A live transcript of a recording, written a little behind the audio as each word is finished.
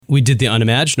we did the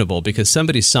unimaginable because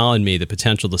somebody saw in me the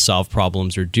potential to solve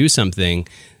problems or do something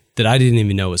that I didn't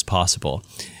even know was possible.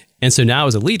 And so now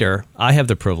as a leader, I have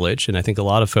the privilege, and I think a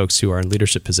lot of folks who are in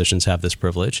leadership positions have this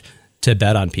privilege, to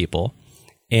bet on people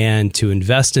and to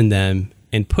invest in them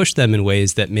and push them in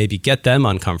ways that maybe get them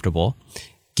uncomfortable,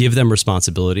 give them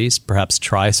responsibilities, perhaps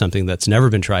try something that's never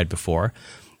been tried before,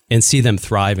 and see them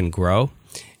thrive and grow.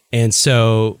 And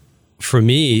so for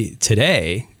me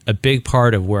today, a big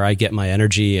part of where I get my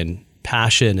energy and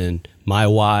passion and my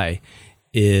why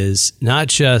is not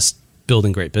just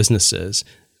building great businesses,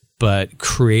 but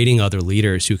creating other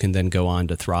leaders who can then go on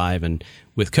to thrive and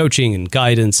with coaching and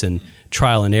guidance and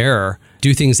trial and error,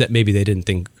 do things that maybe they didn't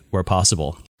think were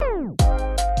possible.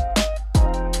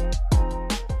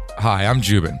 Hi, I'm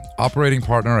Jubin, operating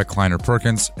partner at Kleiner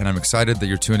Perkins, and I'm excited that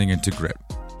you're tuning into Grit.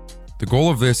 The goal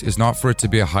of this is not for it to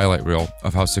be a highlight reel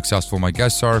of how successful my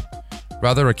guests are,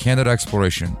 rather a candid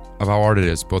exploration of how hard it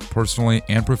is, both personally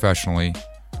and professionally,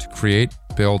 to create,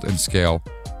 build, and scale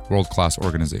world-class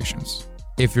organizations.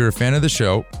 If you're a fan of the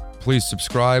show, please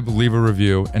subscribe, leave a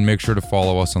review, and make sure to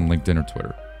follow us on LinkedIn or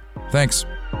Twitter. Thanks.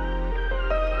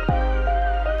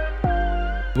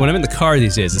 When I'm in the car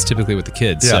these days, it's typically with the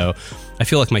kids. Yeah. So I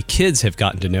feel like my kids have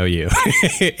gotten to know you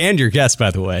and your guests,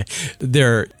 by the way.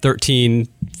 They're 13,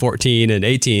 14, and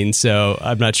 18. So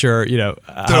I'm not sure,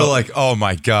 They're like, oh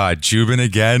my God, Jubin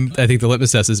again? I think the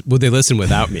litmus test is, would they listen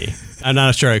without me? I'm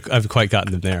not sure I've quite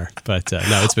gotten them there, but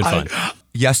no, it's been fun.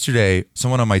 Yesterday,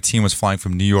 someone on my team was flying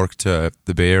from New York to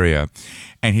the Bay Area,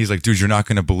 and he's like, dude, you're not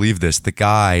going to believe this. The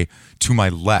guy to my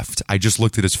left, I just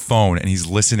looked at his phone, and he's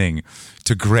listening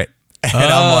to Grit. And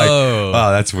I'm like,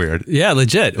 oh, that's weird. Yeah,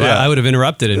 legit. Well, I would have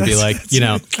interrupted and be like,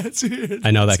 that's weird. I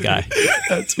know that guy.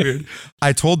 That's weird.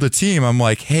 I told the team, I'm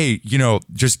like, hey,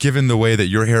 just given the way that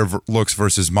your hair looks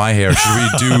versus my hair,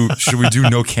 should we do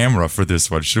no camera for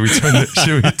this one? Should we turn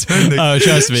the oh,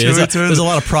 trust me. There's a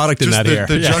lot of product in that hair.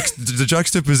 The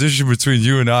juxtaposition between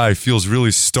you and I feels really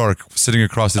stark sitting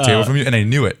across the table from you, and I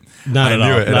knew it. I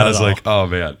knew it. And I was like, oh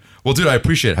man. Well, dude, I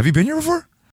appreciate it. Have you been here before?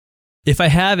 If I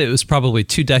have, it was probably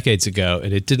 2 decades ago,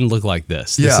 and it didn't look like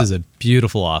this. This is a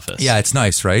beautiful office. Yeah, it's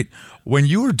nice, right? When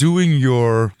you were doing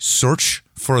your search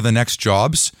for the next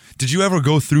jobs, did you ever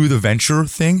go through the venture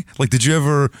thing? Like, did you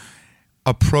ever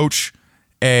approach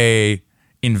a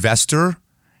investor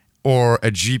or a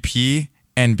GP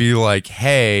and be like,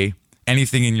 hey,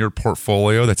 anything in your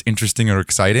portfolio that's interesting or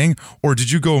exciting? Or did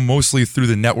you go mostly through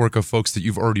the network of folks that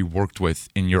you've already worked with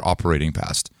in your operating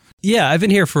past? Yeah, I've been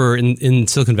here in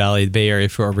Silicon Valley, the Bay Area,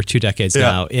 for over 2 decades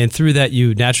now. And through that,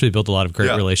 you naturally build a lot of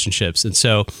great relationships. And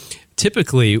so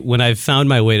typically, when I've found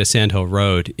my way to Sand Hill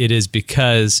Road, it is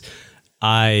because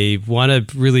I want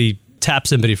to really tap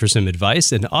somebody for some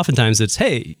advice. And oftentimes it's,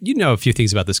 hey, you know a few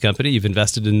things about this company, you've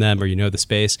invested in them, or you know the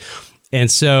space.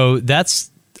 And so that's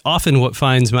often what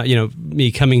finds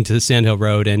me coming to Sand Hill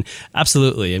Road. And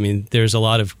absolutely, I mean, there's a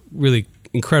lot of really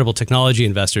incredible technology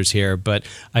investors here, but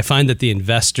I find that the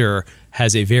investor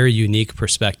has a very unique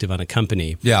perspective on a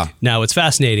company. Yeah. Now, what's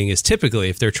fascinating is typically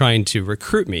if they're trying to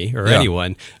recruit me or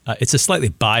anyone, it's a slightly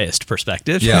biased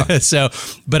perspective. Yeah.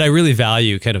 But I really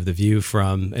value kind of the view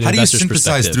from an investor's perspective. How do you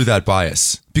synthesize through that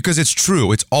bias? Because it's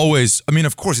true. It's always,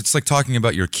 of course, it's like talking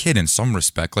about your kid in some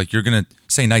respect. Like you're going to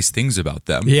say nice things about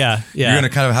them. Yeah. You're going to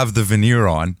kind of have the veneer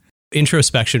on.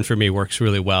 Introspection for me works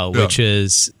really well, which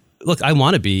is, look, I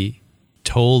want to be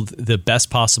told the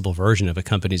best possible version of a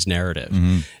company's narrative.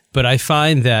 Mm-hmm. But I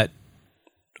find that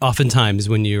oftentimes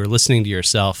when you're listening to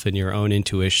yourself and your own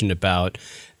intuition about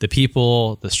the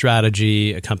people, the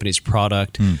strategy, a company's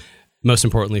product, most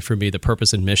importantly for me, the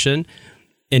purpose and mission,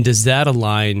 and does that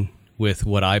align with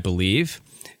what I believe?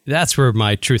 That's where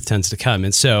my truth tends to come.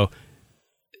 And so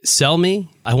sell me.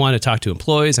 I want to talk to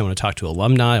employees. I want to talk to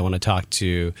alumni. I want to talk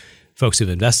to folks who've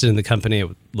invested in the company. I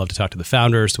would love to talk to the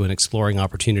founders when exploring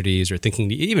opportunities or thinking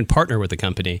to even partner with the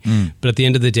company. But at the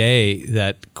end of the day,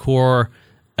 that core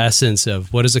essence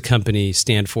of what does a company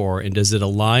stand for and does it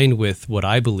align with what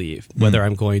I believe, whether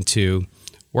I'm going to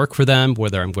work for them,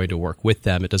 whether I'm going to work with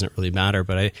them, it doesn't really matter.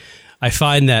 But I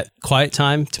find that quiet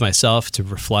time to myself to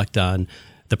reflect on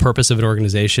the purpose of an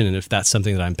organization and if that's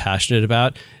something that I'm passionate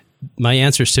about, my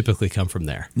answers typically come from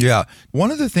there. Yeah. One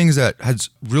of the things that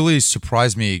has really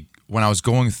surprised me when I was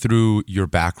going through your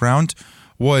background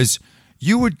was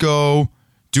you would go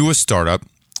do a startup,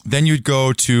 then you'd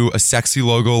go to a sexy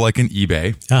logo like an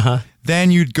eBay,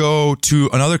 then you'd go to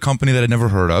another company that I'd never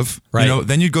heard of,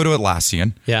 then you'd go to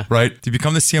Atlassian, right? You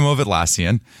become the CMO of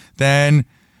Atlassian, then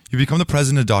you become the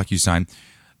president of DocuSign.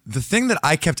 The thing that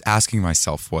I kept asking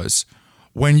myself was,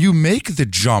 when you make the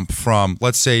jump from,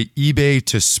 let's say, eBay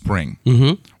to Spring,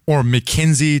 or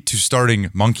McKinsey to starting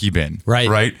Monkey Bin.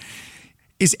 Right.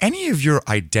 Is any of your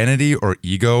identity or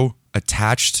ego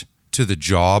attached to the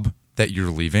job that you're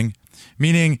leaving?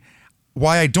 Meaning,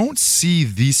 why I don't see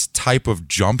these type of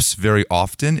jumps very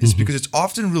often is because it's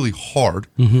often really hard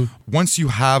once you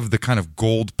have the kind of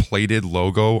gold-plated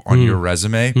logo on your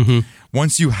resume,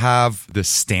 once you have the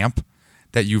stamp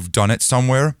that you've done it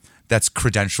somewhere that's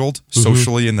credentialed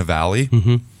socially in the Valley,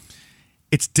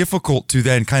 it's difficult to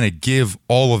then kind of give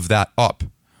all of that up,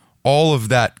 all of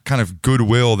that kind of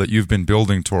goodwill that you've been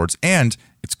building towards, and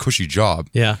it's a cushy job.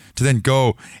 Yeah. To then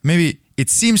go, maybe it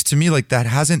seems to me like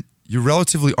you're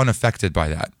relatively unaffected by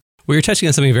that. Well, you're touching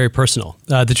on something very personal.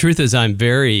 The truth is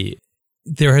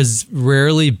there has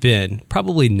rarely been,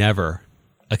 probably never,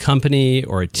 a company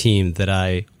or a team that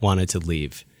I wanted to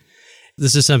leave.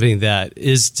 This is something that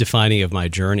is defining of my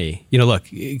journey. Look,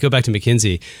 go back to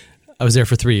McKinsey. I was there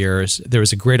for 3 years. There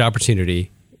was a great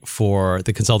opportunity for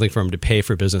the consulting firm to pay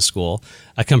for business school.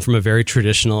 I come from a very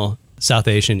traditional South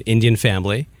Asian Indian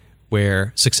family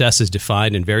where success is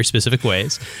defined in very specific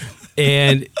ways.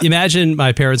 And imagine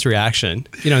my parents' reaction.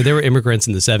 They were immigrants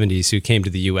in the 70s who came to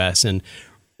the U.S., and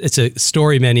it's a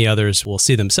story many others will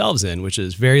see themselves in, which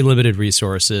is very limited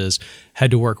resources,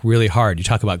 had to work really hard. You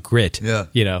talk about grit.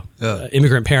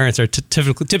 Immigrant parents are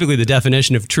typically the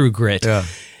definition of true grit. Yeah.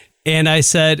 And I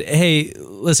said, hey,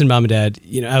 listen, Mom and Dad,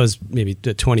 I was maybe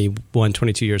 21,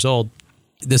 22 years old.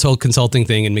 This whole consulting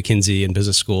thing in McKinsey and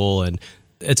business school, and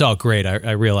it's all great.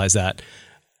 I realize that.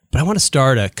 But I want to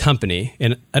start a company,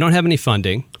 and I don't have any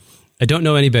funding. I don't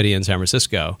know anybody in San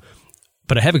Francisco,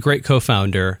 but I have a great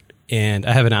co-founder, and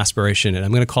I have an aspiration, and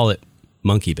I'm going to call it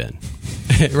Monkey Bin.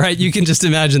 Right? You can just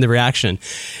imagine the reaction.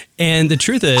 And the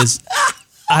truth is,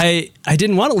 I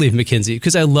didn't want to leave McKinsey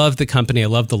because I loved the company. I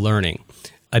loved the learning.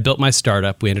 I built my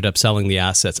startup. We ended up selling the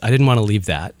assets. I didn't want to leave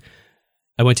that.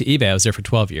 I went to eBay. I was there for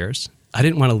 12 years. I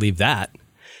didn't want to leave that.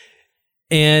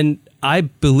 And I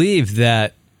believe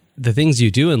that the things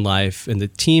you do in life and the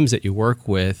teams that you work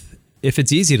with, if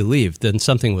it's easy to leave, then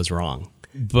something was wrong.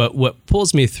 But what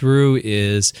pulls me through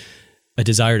is a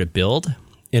desire to build.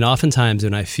 And oftentimes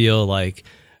when I feel like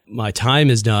my time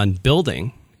is done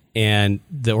building and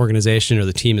the organization or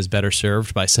the team is better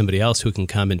served by somebody else who can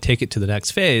come and take it to the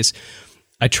next phase,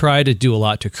 I try to do a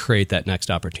lot to create that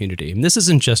next opportunity. And this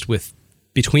isn't just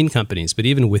between companies, but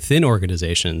even within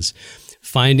organizations,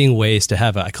 finding ways to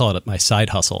have I call it my side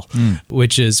hustle,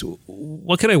 which is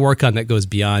what can I work on that goes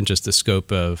beyond just the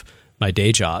scope of my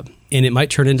day job? And it might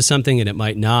turn into something and it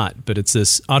might not, but it's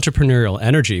this entrepreneurial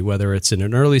energy, whether it's in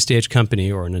an early stage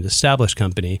company or in an established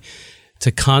company,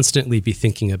 to constantly be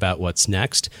thinking about what's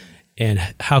next and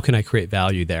how can I create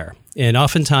value there? And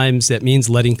oftentimes that means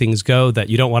letting things go that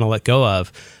you don't want to let go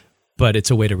of, but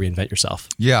it's a way to reinvent yourself.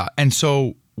 Yeah. And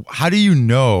so how do you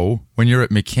know when you're at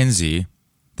McKinsey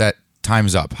that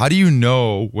time's up? How do you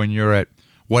know when you're at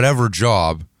whatever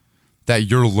job that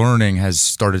your learning has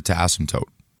started to asymptote?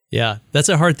 Yeah, that's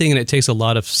a hard thing, and it takes a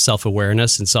lot of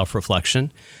self-awareness and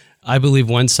self-reflection. I believe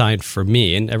one sign for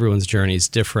me, and everyone's journey is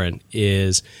different,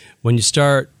 is when you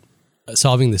start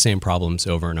solving the same problems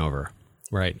over and over,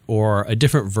 right? Or a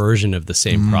different version of the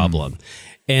same problem.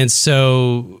 And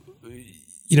so,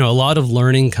 a lot of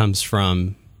learning comes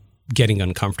from getting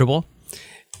uncomfortable.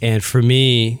 And for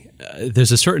me,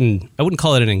 there's a certain, I wouldn't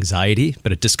call it an anxiety,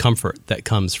 but a discomfort that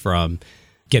comes from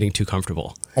getting too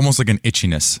comfortable. Almost like an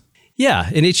itchiness. Yeah,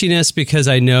 an itchiness because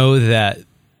I know that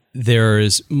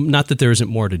there's, not that there isn't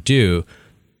more to do,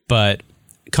 but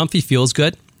comfy feels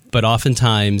good. But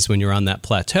oftentimes when you're on that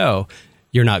plateau,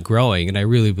 you're not growing. And I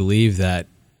really believe that,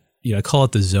 I call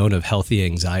it the zone of healthy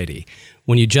anxiety.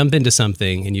 When you jump into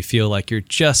something and you feel like you're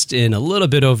just in a little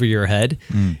bit over your head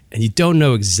and you don't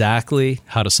know exactly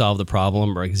how to solve the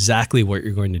problem or exactly what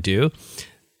you're going to do,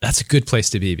 that's a good place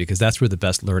to be because that's where the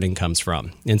best learning comes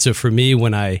from. And so for me,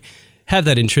 when I have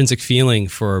that intrinsic feeling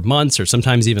for months or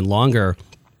sometimes even longer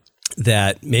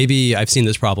that maybe I've seen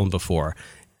this problem before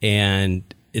and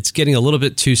it's getting a little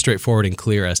bit too straightforward and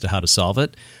clear as to how to solve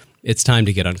it, it's time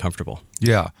to get uncomfortable.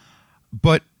 Yeah.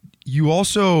 But you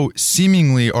also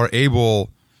seemingly are able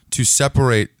to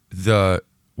separate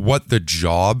what the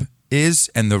job is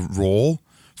and the role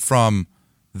from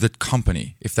the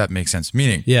company, if that makes sense.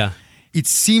 Meaning, it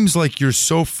seems like you're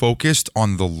so focused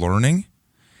on the learning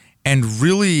and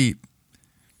really,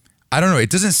 I don't know,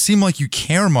 it doesn't seem like you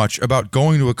care much about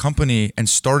going to a company and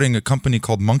starting a company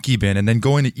called Monkey Bin and then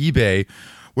going to eBay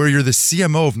where you're the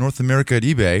CMO of North America at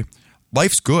eBay.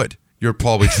 Life's good. You're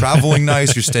probably traveling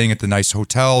nice. You're staying at the nice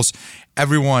hotels.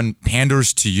 Everyone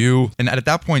panders to you. And at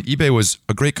that point, eBay was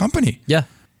a great company. Yeah.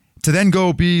 To then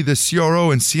go be the CRO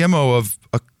and CMO of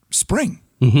a Spring.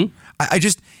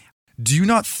 do you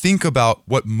not think about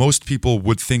what most people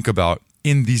would think about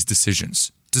in these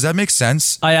decisions? Does that make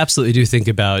sense? I absolutely do think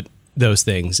about those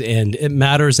things, and it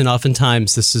matters. And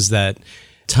oftentimes this is that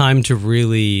time to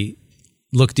really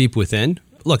look deep within.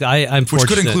 Look, I'm fortunate.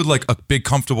 Which could include like a big,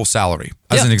 comfortable salary,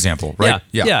 as an example, right?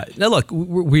 Yeah. Now, look,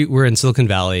 we're in Silicon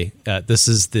Valley. This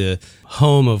is the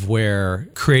home of where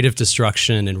creative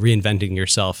destruction and reinventing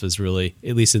yourself is really,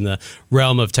 at least in the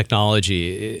realm of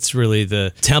technology, it's really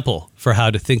the temple for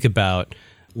how to think about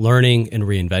learning and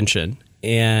reinvention.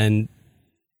 And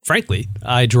frankly,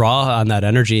 I draw on that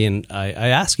energy, and I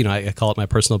ask, I call it my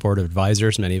personal board of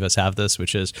advisors. Many of us have this,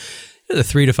 which is the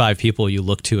 3 to 5 people you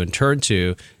look to and turn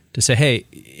to say, hey,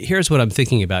 here's what I'm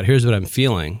thinking about. Here's what I'm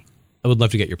feeling. I would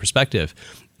love to get your perspective.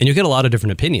 And you get a lot of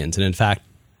different opinions. And in fact,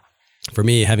 for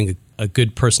me, having a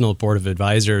good personal board of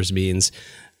advisors means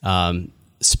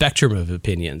spectrum of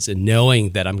opinions and knowing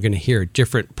that I'm going to hear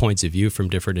different points of view from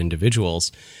different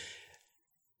individuals.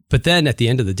 But then at the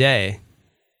end of the day,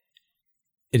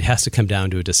 it has to come down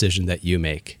to a decision that you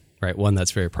make, right? One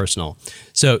that's very personal.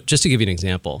 So just to give you an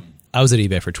example, I was at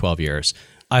eBay for 12 years.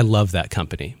 I love that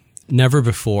company. Never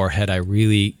before had I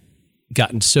really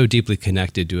gotten so deeply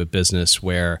connected to a business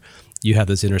where you have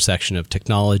this intersection of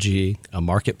technology, a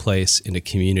marketplace, and a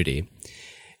community.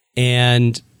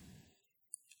 And,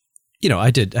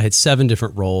 I had 7 or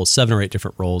 8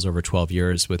 different roles over 12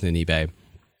 years within eBay.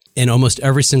 And almost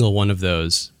every single one of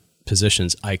those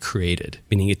positions I created,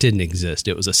 meaning it didn't exist.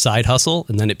 It was a side hustle,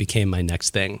 and then it became my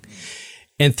next thing.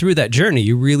 And through that journey,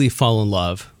 you really fall in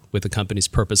love with the company's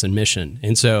purpose and mission.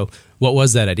 And so what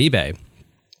was that at eBay?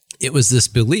 It was this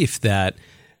belief that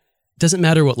it doesn't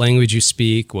matter what language you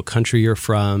speak, what country you're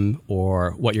from,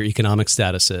 or what your economic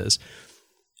status is.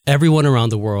 Everyone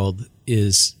around the world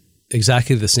is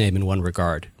exactly the same in one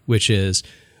regard, which is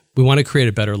we want to create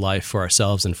a better life for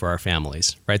ourselves and for our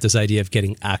families, right? This idea of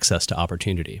getting access to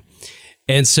opportunity.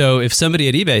 And so if somebody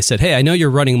at eBay said, hey, I know you're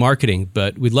running marketing,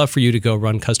 but we'd love for you to go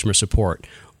run customer support,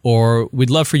 or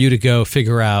we'd love for you to go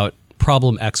figure out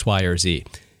problem X, Y, or Z.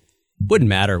 Wouldn't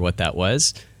matter what that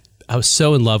was. I was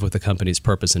so in love with the company's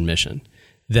purpose and mission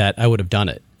that I would have done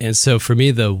it. And so for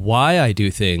me, the why I do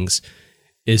things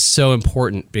is so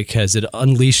important because it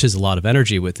unleashes a lot of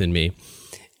energy within me.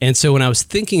 And so when I was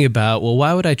thinking about, well,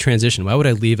 why would I transition? Why would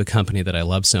I leave a company that I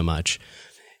love so much?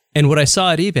 And what I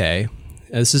saw at eBay,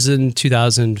 this is in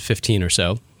 2015 or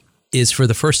so, is for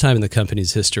the first time in the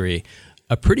company's history,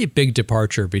 a pretty big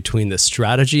departure between the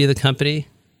strategy of the company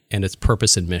and its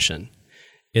purpose and mission.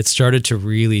 It started to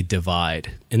really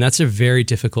divide. And that's a very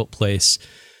difficult place,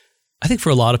 I think, for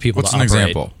a lot of people to operate. What's an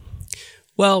example?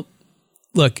 Well,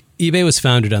 look, eBay was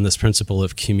founded on this principle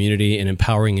of community and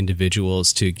empowering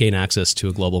individuals to gain access to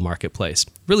a global marketplace.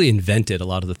 Really invented a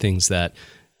lot of the things that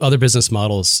other business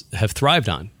models have thrived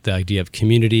on. The idea of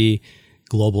community,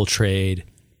 global trade,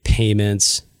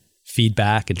 payments,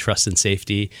 feedback, and trust and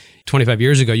safety. 25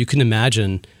 years ago, you couldn't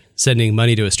imagine sending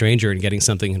money to a stranger and getting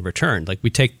something in return. Like, we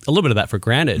take a little bit of that for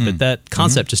granted, but that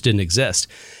concept just didn't exist.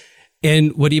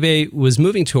 And what eBay was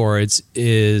moving towards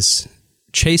is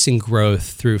chasing growth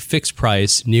through fixed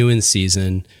price, new in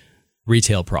season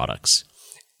retail products,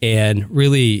 and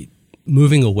really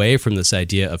moving away from this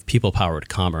idea of people-powered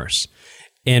commerce.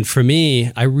 And for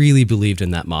me, I really believed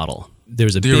in that model.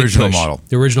 There's a big push. The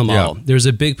original model. Yeah. There's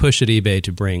a big push at eBay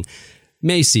to bring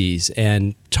Macy's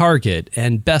and Target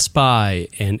and Best Buy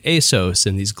and ASOS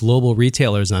and these global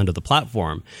retailers onto the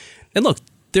platform. And look,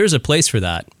 there's a place for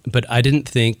that, but I didn't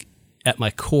think at my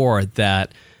core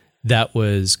that that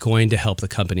was going to help the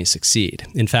company succeed.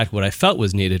 In fact, what I felt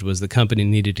was needed was the company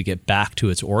needed to get back to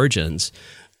its origins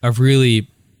of really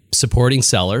supporting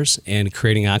sellers and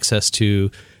creating access to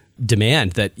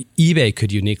demand that eBay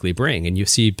could uniquely bring. And you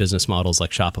see business models like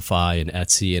Shopify and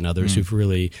Etsy and others who've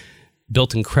really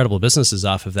built incredible businesses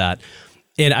off of that.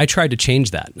 And I tried to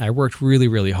change that. I worked really,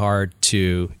 really hard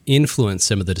to influence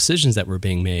some of the decisions that were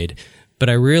being made, but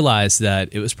I realized that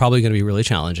it was probably going to be really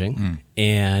challenging.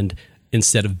 And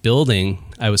instead of building,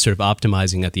 I was sort of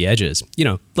optimizing at the edges.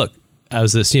 Look, I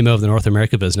was the CMO of the North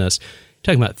America business,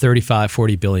 talking about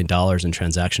 $35-40 billion in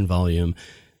transaction volume,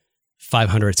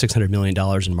 $500-600 million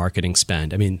in marketing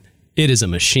spend. I mean, it is a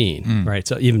machine, right?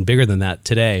 So even bigger than that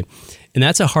today. And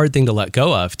that's a hard thing to let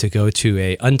go of, to go to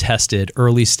a untested,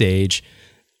 early stage,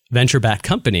 venture-backed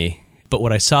company. But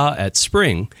what I saw at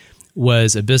Spring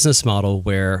was a business model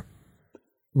where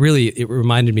really it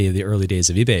reminded me of the early days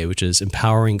of eBay, which is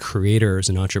empowering creators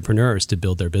and entrepreneurs to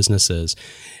build their businesses.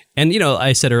 And,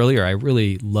 I said earlier, I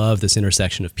really love this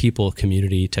intersection of people,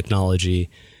 community, technology,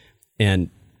 and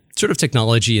sort of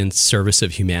technology in service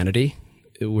of humanity,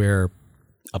 where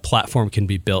a platform can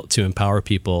be built to empower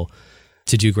people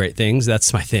to do great things.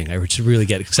 That's my thing. I just really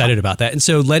get excited about that. And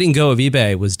so letting go of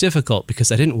eBay was difficult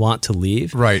because I didn't want to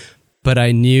leave. Right. But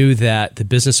I knew that the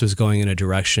business was going in a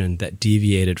direction that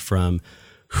deviated from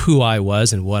who I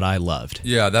was and what I loved.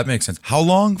 Yeah, that makes sense. How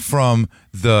long from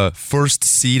the first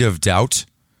seed of doubt,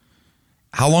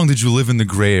 how long did you live in the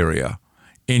gray area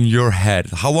in your head?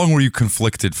 How long were you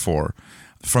conflicted for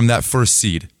from that first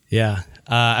seed? Yeah,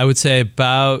 I would say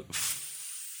about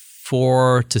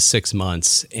 4 to 6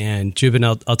 months. And Jubin,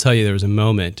 I'll tell you, there was a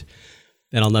moment,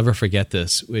 and I'll never forget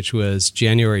this, which was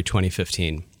January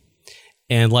 2015.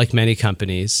 And like many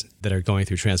companies that are going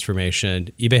through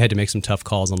transformation, eBay had to make some tough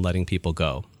calls on letting people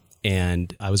go.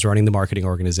 And I was running the marketing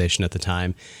organization at the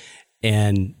time.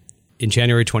 And in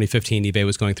January 2015, eBay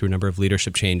was going through a number of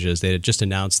leadership changes. They had just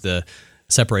announced the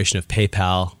separation of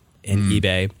PayPal and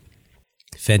eBay.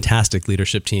 Fantastic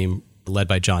leadership team led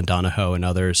by John Donahoe and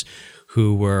others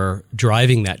who were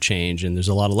driving that change. And there's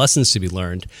a lot of lessons to be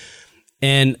learned.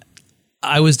 And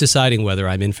I was deciding whether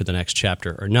I'm in for the next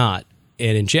chapter or not.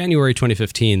 And in January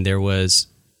 2015, there was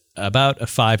about a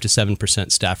 5 to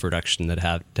 7% staff reduction that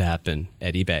had to happen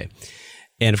at eBay.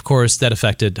 And of course, that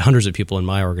affected hundreds of people in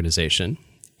my organization.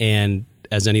 And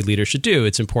as any leader should do,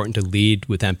 it's important to lead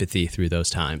with empathy through those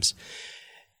times.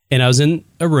 And I was in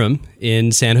a room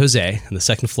in San Jose on the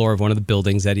second floor of one of the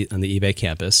buildings on the eBay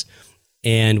campus.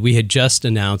 And we had just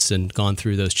announced and gone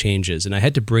through those changes. And I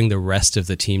had to bring the rest of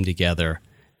the team together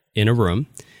in a room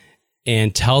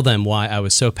and tell them why I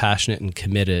was so passionate and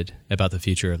committed about the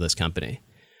future of this company.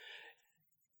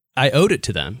 I owed it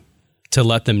to them to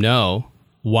let them know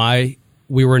why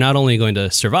we were not only going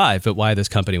to survive, but why this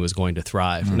company was going to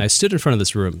thrive. And I stood in front of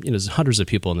this room, there's hundreds of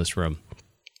people in this room,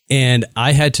 and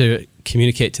I had to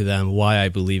communicate to them why I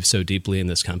believe so deeply in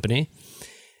this company.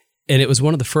 And it was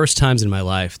one of the first times in my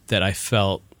life that I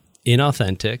felt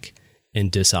inauthentic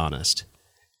and dishonest.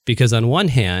 Because on one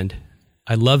hand,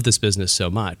 I love this business so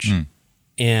much.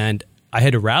 And I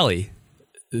had to rally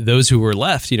those who were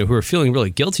left, who were feeling really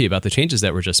guilty about the changes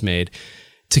that were just made,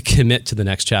 to commit to the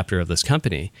next chapter of this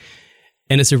company.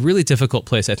 And it's a really difficult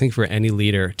place, I think, for any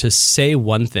leader to say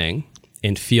one thing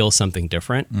and feel something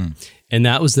different. And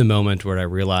that was the moment where I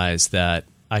realized that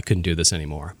I couldn't do this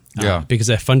anymore. Because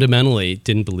I fundamentally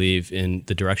didn't believe in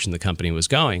the direction the company was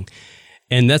going.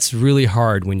 And that's really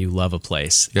hard when you love a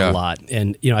place a lot.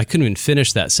 And, I couldn't even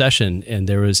finish that session. And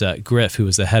there was Griff, who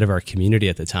was the head of our community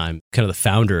at the time, kind of the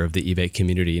founder of the eBay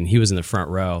community. And he was in the front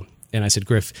row. And I said,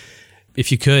 Griff,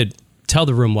 if you could tell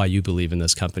the room why you believe in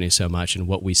this company so much and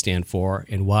what we stand for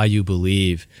and why you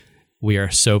believe we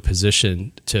are so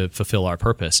positioned to fulfill our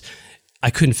purpose. I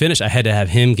couldn't finish. I had to have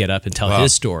him get up and tell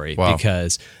his story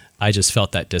because I just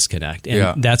felt that disconnect.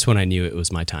 And that's when I knew it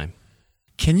was my time.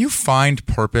 Can you find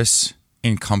purpose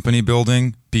in company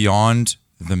building beyond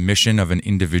the mission of an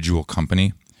individual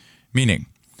company? Meaning,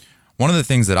 one of the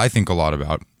things that I think a lot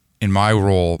about in my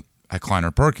role at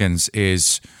Kleiner Perkins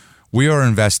is we are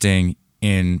investing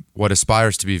in what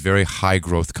aspires to be very high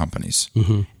growth companies.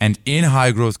 And in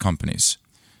high growth companies,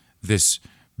 this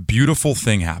beautiful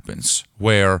thing happens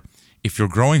where if you're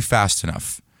growing fast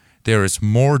enough, there is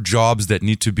more jobs that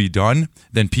need to be done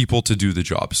than people to do the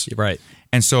jobs. Right.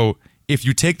 And so if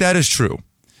you take that as true,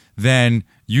 then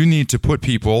you need to put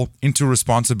people into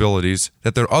responsibilities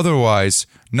that they're otherwise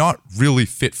not really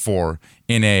fit for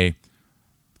in a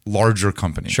larger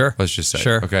company. Sure. Let's just say.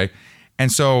 Sure. Okay.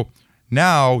 And so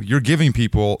now you're giving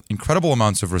people incredible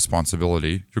amounts of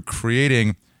responsibility. You're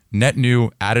creating net new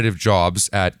additive jobs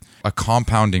at a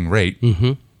compounding rate.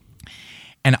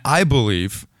 And I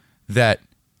believe that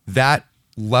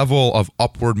level of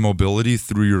upward mobility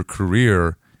through your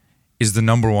career is the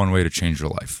number one way to change your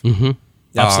life.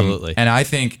 Absolutely. And I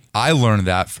think I learned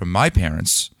that from my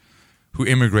parents who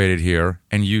immigrated here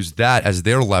and used that as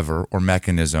their lever or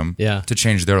mechanism to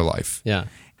change their life.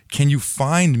 Can you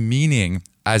find meaning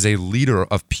as a leader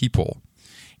of people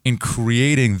in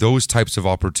creating those types of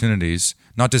opportunities,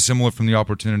 not dissimilar from the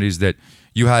opportunities that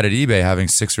you had at eBay having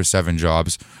 6 or 7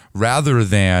 jobs, rather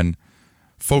than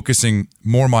focusing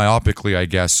more myopically, I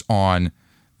guess, on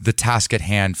the task at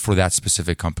hand for that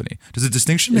specific company? Does the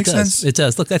distinction make sense? It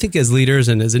does. Look, I think as leaders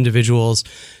and as individuals,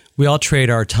 we all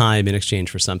trade our time in exchange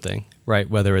for something, right?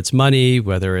 Whether it's money,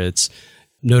 whether it's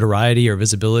notoriety or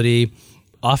visibility.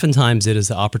 Oftentimes it is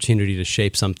the opportunity to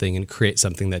shape something and create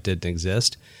something that didn't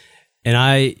exist. And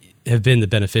I have been the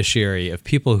beneficiary of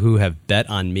people who have bet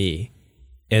on me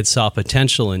and saw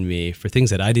potential in me for things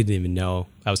that I didn't even know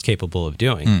I was capable of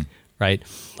doing, right?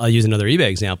 I'll use another eBay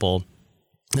example.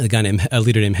 A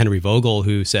leader named Henry Vogel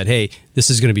who said, hey, this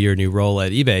is going to be your new role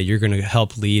at eBay. You're going to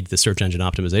help lead the search engine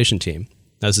optimization team.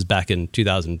 Now, this is back in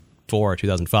 2004 or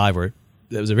 2005 where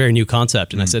That was a very new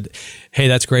concept. And I said, hey,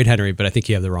 that's great, Henry, but I think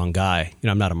you have the wrong guy.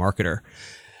 I'm not a marketer.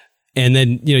 And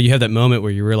then, you have that moment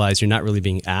where you realize you're not really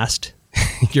being asked.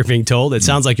 You're being told. It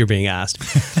sounds like you're being asked.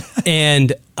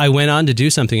 And I went on to do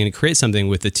something and create something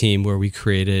with the team where we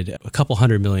created a couple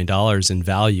 $100 million in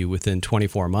value within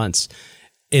 24 months.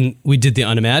 And we did the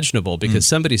unimaginable because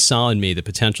somebody saw in me the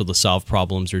potential to solve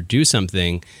problems or do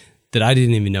something that I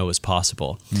didn't even know was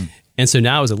possible. And so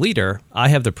now as a leader, I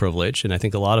have the privilege, and I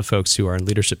think a lot of folks who are in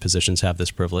leadership positions have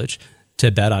this privilege,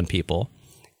 to bet on people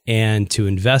and to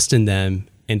invest in them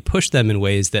and push them in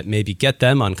ways that maybe get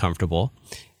them uncomfortable,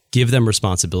 give them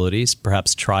responsibilities,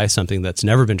 perhaps try something that's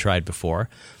never been tried before,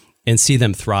 and see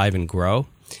them thrive and grow.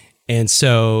 And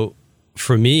so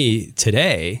for me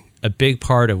today, a big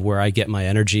part of where I get my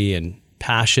energy and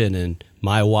passion and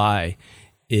my why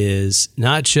is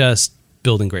not just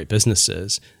building great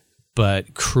businesses,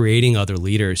 but creating other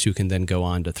leaders who can then go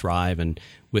on to thrive and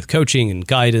with coaching and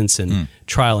guidance and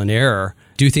trial and error,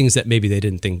 do things that maybe they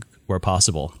didn't think were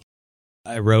possible.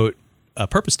 I wrote a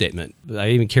purpose statement. I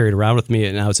even carry it around with me,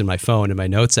 and now it's in my phone, in my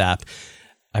notes app.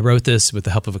 I wrote this with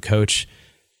the help of a coach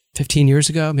 15 years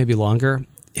ago, maybe longer,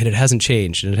 and it hasn't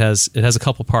changed. And it has a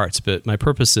couple parts, but my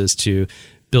purpose is to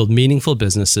build meaningful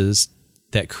businesses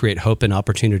that create hope and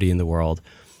opportunity in the world,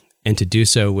 and to do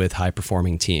so with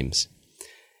high-performing teams.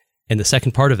 And the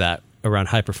second part of that, around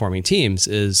high-performing teams,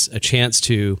 is a chance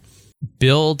to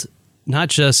build not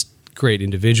just great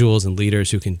individuals and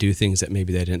leaders who can do things that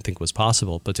maybe they didn't think was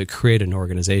possible, but to create an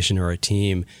organization or a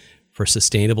team for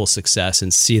sustainable success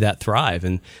and see that thrive.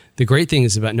 And the great thing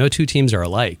is about no two teams are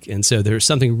alike. And so there's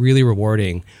something really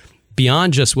rewarding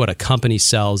beyond just what a company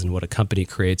sells and what a company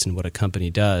creates and what a company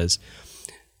does.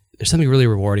 There's something really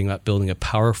rewarding about building a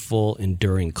powerful,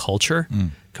 enduring culture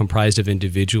comprised of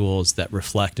individuals that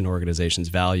reflect an organization's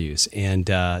values. And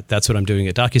that's what I'm doing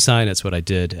at DocuSign. That's what I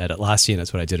did at Atlassian.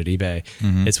 That's what I did at eBay.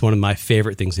 It's one of my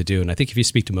favorite things to do. And I think if you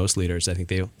speak to most leaders, I think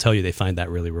they'll tell you they find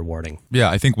that really rewarding. Yeah,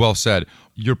 I think well said.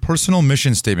 Your personal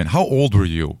mission statement, how old were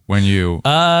you when you...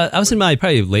 I was in my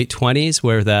probably late 20s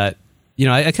where that,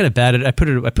 I kind of batted, I put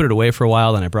it away for a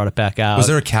while, and I brought it back out. Was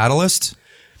there a catalyst?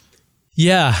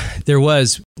 Yeah, there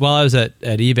was. While I was at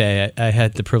eBay, I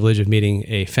had the privilege of meeting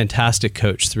a fantastic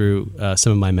coach through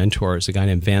some of my mentors, a guy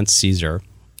named Vance Caesar.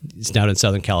 He's down in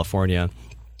Southern California.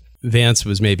 Vance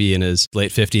was maybe in his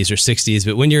late 50s or 60s,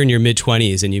 but when you're in your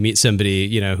mid-20s and you meet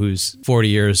somebody, who's 40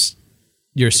 years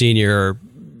your senior,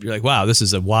 you're like, wow, this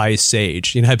is a wise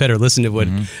sage. I better listen to what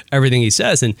everything he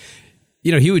says. And,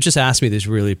 he would just ask me these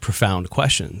really profound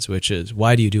questions, which is,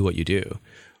 why do you do what you do?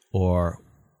 Or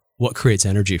what creates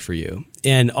energy for you?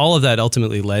 And all of that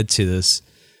ultimately led to this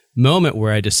moment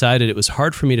where I decided it was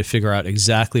hard for me to figure out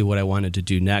exactly what I wanted to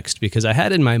do next, because I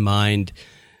had in my mind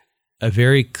a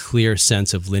very clear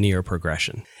sense of linear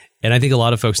progression. And I think a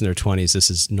lot of folks in their 20s, this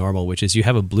is normal, which is you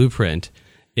have a blueprint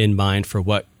in mind for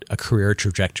what a career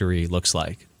trajectory looks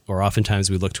like. Or oftentimes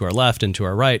we look to our left and to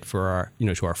our right for our,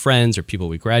 to our friends or people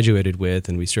we graduated with,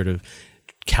 and we sort of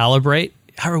calibrate.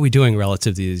 How are we doing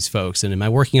relative to these folks? And am I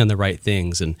working on the right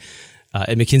things? And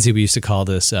at McKinsey, we used to call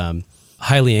this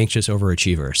highly anxious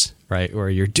overachievers, right? Where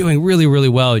you're doing really, really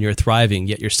well and you're thriving,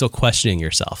 yet you're still questioning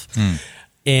yourself.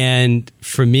 And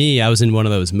for me, I was in one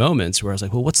of those moments where I was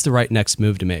like, well, what's the right next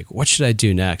move to make? What should I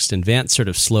do next? And Vance sort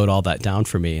of slowed all that down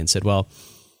for me and said, well,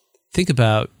 think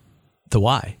about the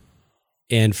why.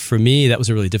 And for me, that was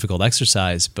a really difficult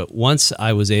exercise. But once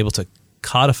I was able to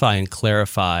codify and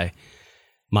clarify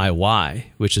my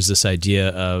why, which is this idea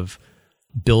of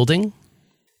building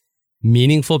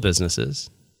meaningful businesses,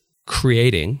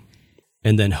 creating,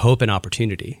 and then hope and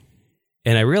opportunity.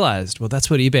 And I realized, well, that's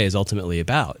what eBay is ultimately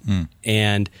about.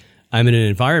 And I'm in an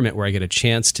environment where I get a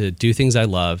chance to do things I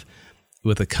love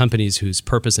with the companies whose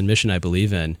purpose and mission I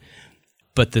believe in.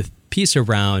 But the piece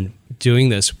around doing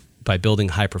this by building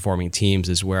high-performing teams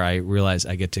is where I realize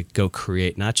I get to go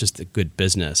create not just a good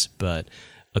business, but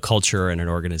a culture and an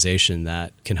organization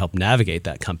that can help navigate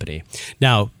that company.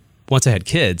 Now, once I had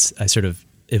kids, I sort of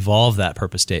evolved that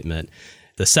purpose statement.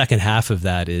 The second half of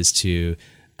that is to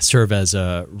serve as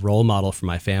a role model for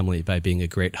my family by being a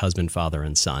great husband, father,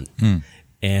 and son.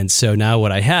 And so now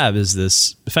what I have is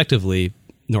this effectively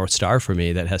North Star for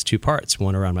me that has two parts,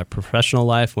 one around my professional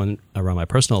life, one around my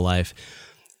personal life.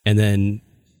 And then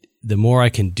the more I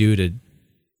can do to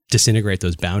disintegrate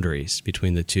those boundaries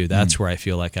between the two, that's where I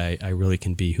feel like I really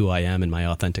can be who I am and my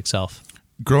authentic self.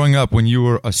 Growing up, when you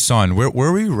were a son, where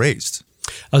were you raised?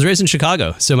 I was raised in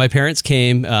Chicago. So my parents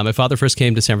came, my father first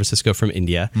came to San Francisco from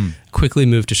India, quickly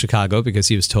moved to Chicago because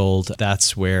he was told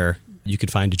that's where you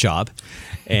could find a job.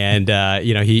 And,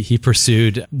 he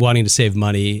pursued wanting to save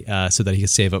money so that he could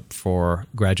save up for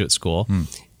graduate school.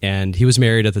 And he was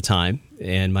married at the time.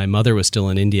 And my mother was still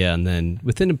in India. And then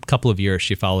within a couple of years,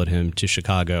 she followed him to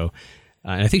Chicago.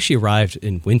 And I think she arrived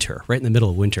in winter, right in the middle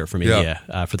of winter from India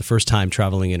for the first time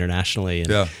traveling internationally.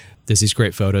 And there's these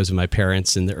great photos of my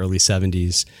parents in the early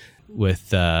 70s with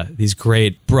these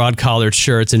great broad-collared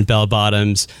shirts and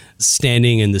bell-bottoms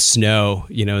standing in the snow,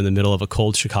 in the middle of a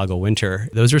cold Chicago winter.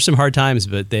 Those were some hard times,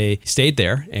 but they stayed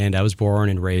there. And I was born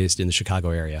and raised in the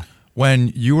Chicago area.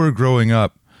 When you were growing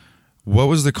up, what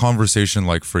was the conversation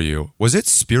like for you? Was it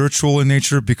spiritual in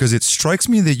nature? Because it strikes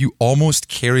me that you almost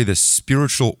carry this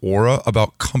spiritual aura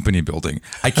about company building.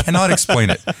 I cannot explain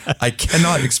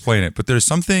it. But there's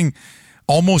something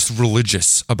almost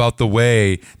religious about the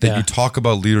way that you talk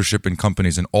about leadership in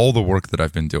companies and all the work that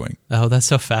I've been doing. Oh, that's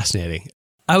so fascinating.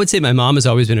 I would say my mom has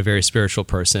always been a very spiritual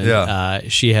person.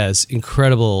 She has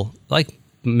incredible, like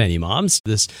many moms,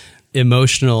 this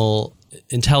emotional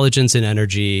intelligence and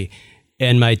energy.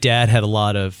 And my dad had a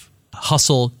lot of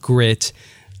hustle, grit,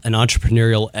 an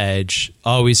entrepreneurial edge,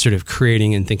 always sort of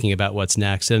creating and thinking about what's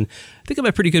next. And I think I'm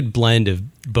a pretty good blend of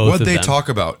both of them. What did they talk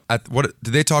about?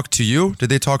 Did they talk to you? Did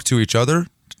they talk to each other?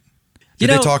 Did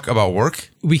they talk about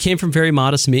work? We came from very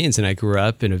modest means, and I grew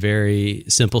up in a very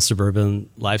simple suburban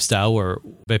lifestyle where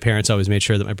my parents always made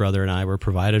sure that my brother and I were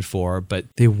provided for, but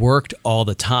they worked all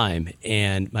the time.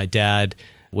 And my dad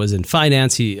was in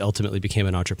finance. He ultimately became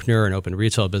an entrepreneur and opened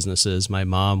retail businesses. My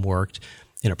mom worked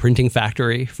in a printing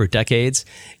factory for decades.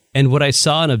 And what I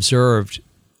saw and observed,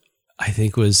 I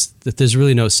think, was that there's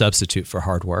really no substitute for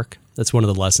hard work. That's one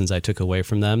of the lessons I took away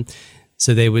from them.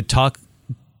 So they would talk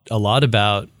a lot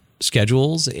about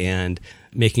schedules and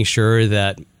making sure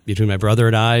that between my brother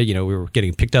and I, we were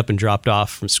getting picked up and dropped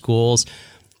off from schools.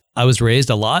 I was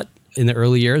raised a lot in the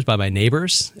early years by my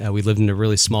neighbors. We lived in a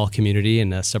really small community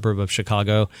in a suburb of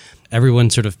Chicago. Everyone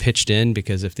sort of pitched in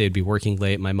because if they'd be working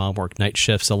late, my mom worked night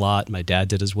shifts a lot. My dad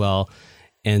did as well.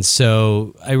 And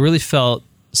so I really felt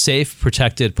safe,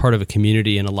 protected, part of a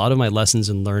community. And a lot of my lessons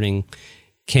and learning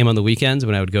came on the weekends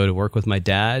when I would go to work with my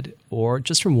dad, or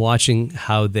just from watching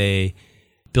how they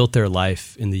built their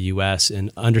life in the U.S. and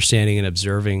understanding and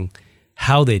observing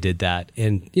how they did that.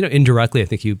 And, indirectly, I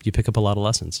think you pick up a lot of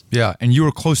lessons. Yeah. And you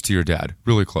were close to your dad,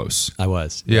 really close. I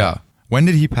was. Yeah. When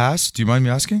did he pass? Do you mind me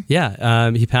asking?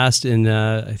 Yeah. He passed in,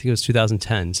 I think it was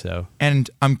 2010. So. And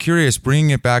I'm curious,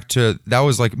 bringing it back to, that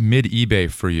was like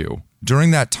mid-eBay for you.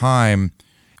 During that time,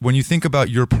 when you think about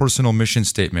your personal mission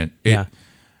statement,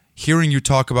 hearing you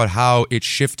talk about how it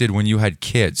shifted when you had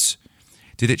kids,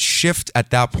 did it shift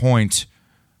at that point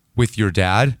with your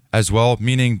dad as well?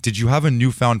 Meaning, did you have a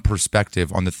newfound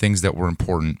perspective on the things that were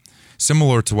important,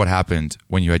 similar to what happened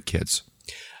when you had kids?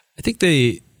 I think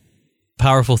the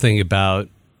powerful thing about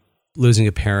losing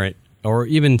a parent, or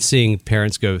even seeing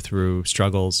parents go through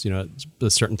struggles, at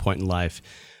a certain point in life,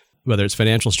 whether it's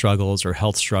financial struggles or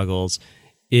health struggles,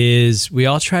 is we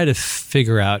all try to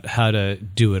figure out how to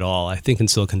do it all. I think in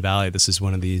Silicon Valley, this is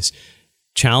one of these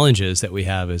challenges that we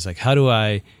have, is like, how do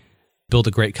I build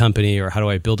a great company, or how do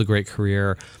I build a great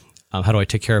career? How do I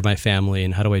take care of my family,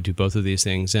 and how do I do both of these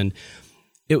things? And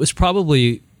it was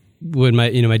probably when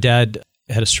my dad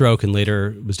had a stroke and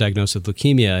later was diagnosed with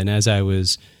leukemia. And as I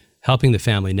was helping the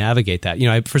family navigate that,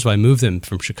 first of all, I moved them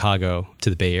from Chicago to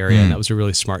the Bay Area, and that was a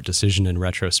really smart decision in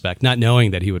retrospect, not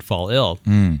knowing that he would fall ill.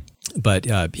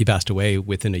 But he passed away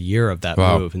within a year of that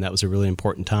move, and that was a really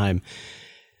important time.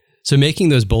 So making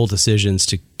those bold decisions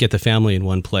to get the family in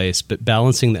one place, but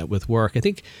balancing that with work, I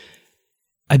think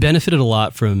I benefited a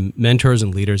lot from mentors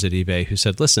and leaders at eBay who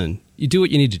said, listen, you do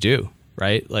what you need to do,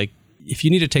 right? Like, if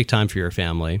you need to take time for your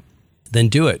family, then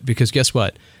do it. Because guess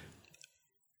what?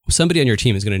 Somebody on your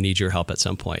team is going to need your help at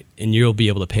some point, and you'll be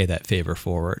able to pay that favor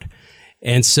forward.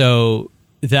 And so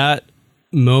that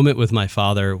moment with my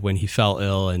father when he fell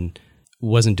ill and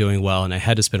wasn't doing well, and I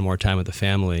had to spend more time with the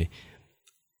family,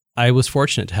 I was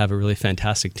fortunate to have a really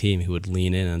fantastic team who would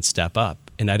lean in and step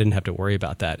up, and I didn't have to worry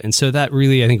about that. And so that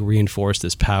really, I think, reinforced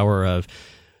this power of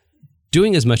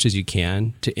doing as much as you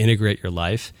can to integrate your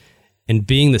life and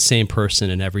being the same person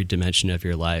in every dimension of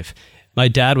your life. My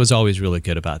dad was always really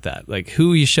good about that. Like,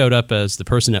 who he showed up as, the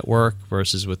person at work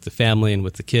versus with the family and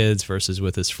with the kids versus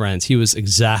with his friends. He was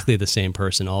exactly the same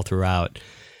person all throughout.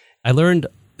 I learned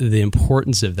the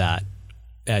importance of that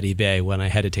at eBay when I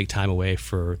had to take time away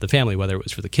for the family, whether it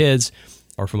was for the kids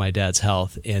or for my dad's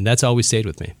health. And that's always stayed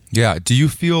with me. Yeah. Do you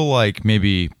feel like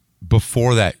maybe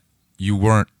before that you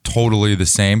weren't totally the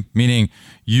same? Meaning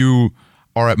you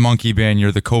are at Monkey Bin,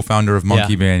 you're the co-founder of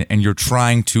Monkey Bin, and you're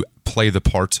trying to play the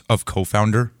part of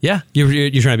co-founder? Yeah. You're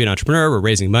trying to be an entrepreneur. We're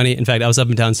raising money. In fact, I was up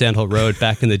and down Sand Hill Road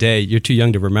back in the day. You're too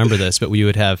young to remember this, but we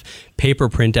would have paper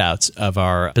printouts of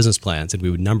our business plans and we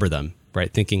would number them,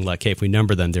 right? Thinking like, hey, if we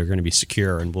number them, they're going to be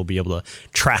secure and we'll be able to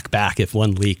track back if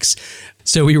one leaks.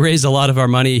 So we raised a lot of our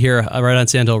money here right on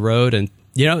Sand Hill Road. And,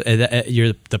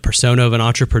 you're the persona of an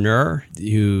entrepreneur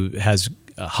who has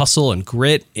hustle and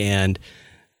grit and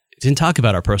didn't talk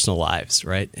about our personal lives,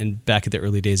 right? And back at the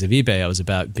early days of eBay, I was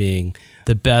about being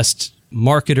the best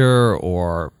marketer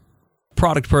or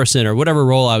product person or whatever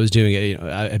role I was doing.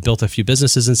 I built a few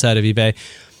businesses inside of eBay.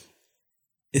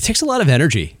 It takes a lot of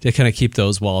energy to kind of keep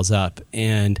those walls up.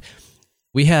 And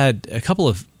we had a couple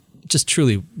of just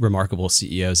truly remarkable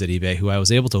CEOs at eBay who I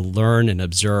was able to learn and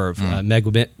observe.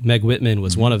 Meg Whitman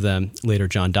was one of them, later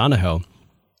John Donahoe.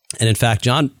 And in fact,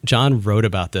 John wrote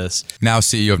about this. Now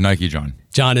CEO of Nike, John.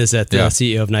 John is at the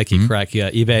CEO of Nike, correct?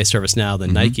 Yeah, eBay, ServiceNow,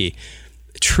 then Nike.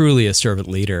 Truly a servant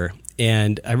leader.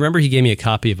 And I remember he gave me a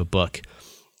copy of a book.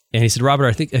 And he said, Robert,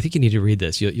 I think you need to read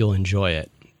this. You'll enjoy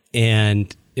it.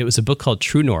 And it was a book called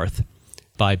True North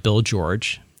by Bill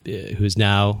George, who's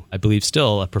now, I believe,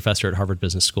 still a professor at Harvard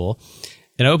Business School.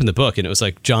 And I opened the book and it was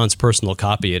like John's personal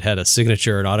copy. It had a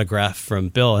signature and autograph from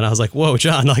Bill. And I was like, whoa,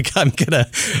 John, like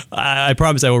I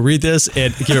promise I will read this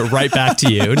and give it right back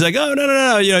to you. And he's like, oh,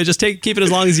 no. Just keep it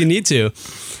as long as you need to.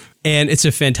 And it's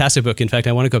a fantastic book. In fact,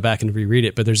 I want to go back and reread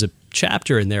it, but there's a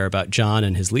chapter in there about John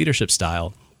and his leadership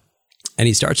style. And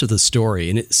he starts with a story.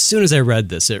 And as soon as I read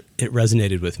this, it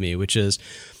resonated with me, which is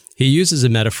he uses a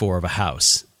metaphor of a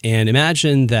house. And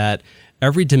imagine that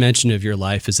every dimension of your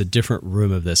life is a different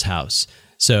room of this house.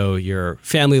 So your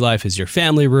family life is your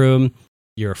family room.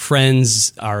 Your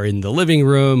friends are in the living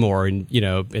room or in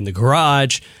the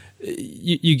garage.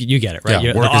 You get it, right?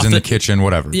 Yeah, work is in the kitchen,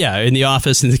 whatever. Yeah, in the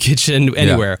office, in the kitchen,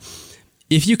 anywhere.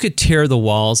 Yeah. If you could tear the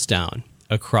walls down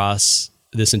across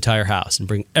this entire house and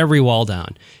bring every wall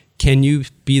down, can you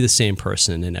be the same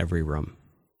person in every room?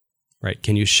 Right?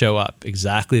 Can you show up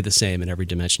exactly the same in every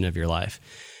dimension of your life?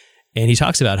 And he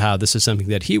talks about how this is something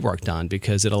that he worked on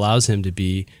because it allows him to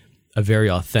be a very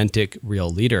authentic, real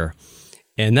leader.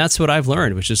 And that's what I've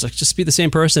learned, which is like just be the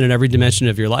same person in every dimension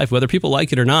of your life. Whether people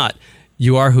like it or not,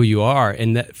 you are who you are.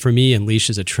 And that, for me,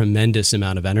 unleashes a tremendous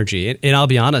amount of energy. And I'll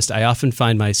be honest, I often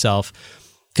find myself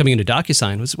coming into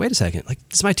DocuSign wait a second, like,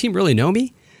 does my team really know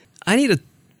me? I need to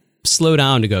slow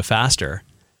down to go faster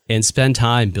and spend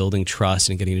time building trust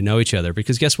and getting to know each other.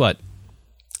 Because guess what?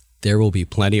 There will be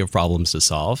plenty of problems to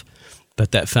solve.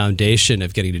 But that foundation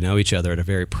of getting to know each other at a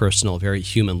very personal, very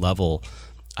human level,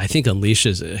 I think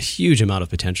unleashes a huge amount of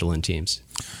potential in teams.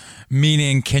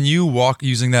 Meaning, can you walk,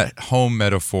 using that home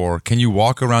metaphor, can you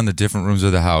walk around the different rooms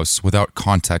of the house without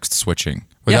context switching,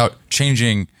 without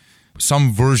changing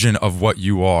some version of what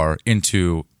you are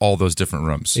into all those different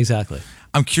rooms? Exactly.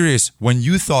 I'm curious, when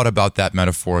you thought about that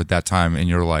metaphor at that time in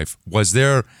your life, was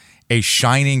there a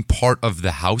shining part of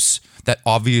the house that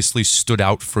obviously stood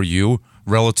out for you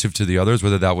relative to the others,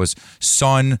 whether that was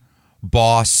son,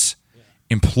 boss,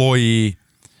 employee,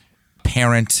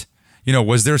 parent?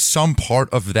 Was there some part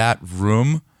of that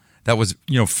room that was,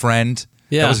 friend,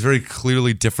 that was very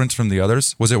clearly different from the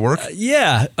others? Was it work?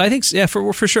 Yeah, I think so. Yeah,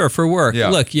 for sure, for work. Yeah.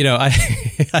 Look, I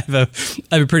have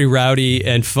a pretty rowdy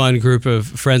and fun group of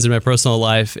friends in my personal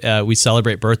life. We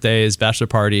celebrate birthdays, bachelor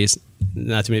parties.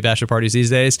 Not too many bachelor parties these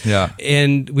days. Yeah.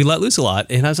 And we let loose a lot.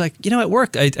 And I was like, at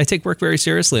work, I take work very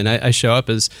seriously. And I show up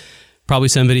as probably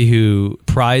somebody who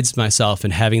prides myself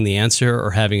in having the answer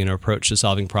or having an approach to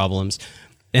solving problems.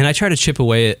 And I try to chip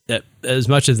away at as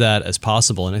much of that as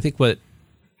possible. And I think what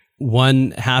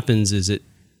happens is it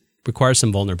requires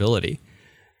some vulnerability,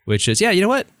 which is, you know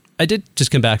what? I did just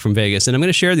come back from Vegas and I'm going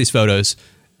to share these photos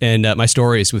and my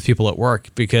stories with people at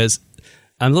work because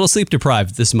I'm a little sleep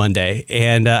deprived this Monday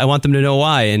and I want them to know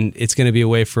why. And it's going to be a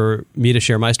way for me to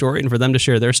share my story and for them to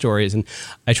share their stories. And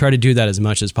I try to do that as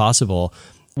much as possible.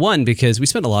 One, because we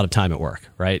spend a lot of time at work,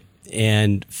 right?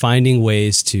 And finding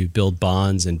ways to build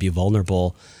bonds and be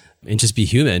vulnerable and just be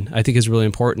human, I think is really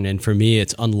important. And for me,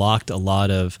 it's unlocked a lot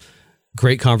of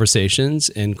great conversations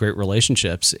and great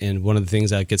relationships. And one of the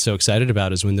things I get so excited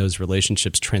about is when those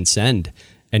relationships transcend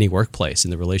any workplace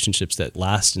and the relationships that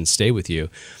last and stay with you.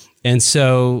 And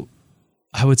so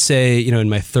I would say, in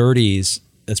my 30s,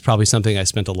 that's probably something I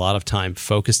spent a lot of time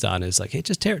focused on is like, hey,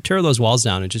 just tear those walls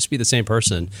down and just be the same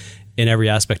person in every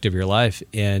aspect of your life.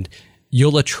 And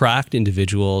you'll attract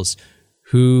individuals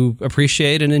who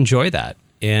appreciate and enjoy that.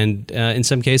 And in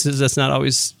some cases, that's not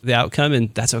always the outcome,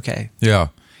 and that's okay. Yeah.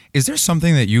 Is there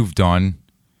something that you've done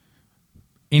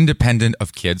independent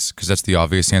of kids, because that's the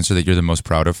obvious answer, that you're the most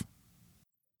proud of?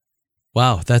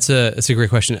 Wow, that's a great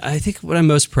question. I think what I'm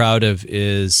most proud of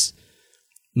is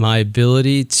my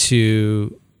ability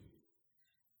to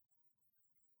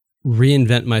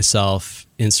reinvent myself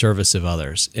in service of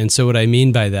others. And so what I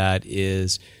mean by that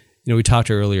is, we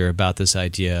talked earlier about this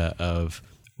idea of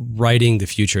writing the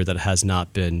future that has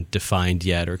not been defined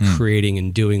yet, or creating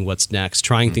and doing what's next,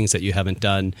 trying things that you haven't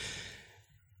done.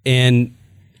 And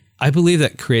I believe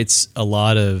that creates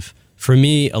for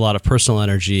me, a lot of personal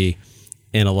energy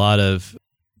and a lot of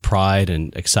pride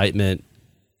and excitement.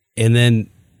 And then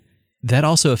that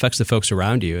also affects the folks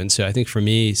around you. And so I think for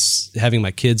me, having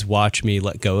my kids watch me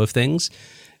let go of things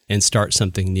and start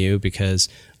something new because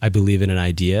I believe in an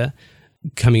idea,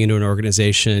 coming into an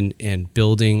organization and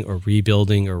building or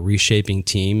rebuilding or reshaping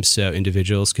teams so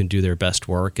individuals can do their best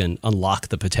work and unlock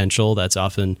the potential that's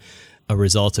often a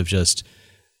result of just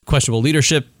questionable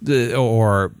leadership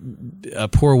or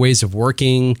poor ways of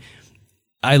working.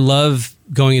 I love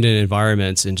going into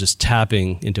environments and just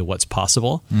tapping into what's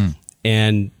possible.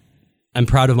 And I'm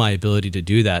proud of my ability to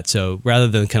do that. So rather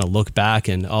than kind of look back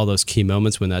and all those key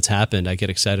moments when that's happened, I get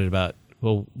excited about,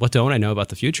 well, what don't I know about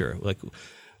the future? Like,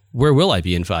 where will I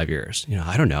be in 5 years?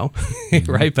 I don't know,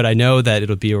 right? But I know that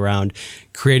it'll be around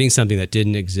creating something that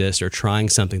didn't exist or trying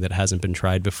something that hasn't been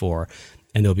tried before.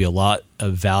 And there'll be a lot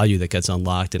of value that gets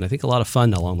unlocked, and I think a lot of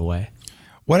fun along the way.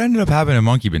 What ended up happening in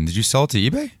Monkey Bin? Did you sell it to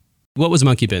eBay? What was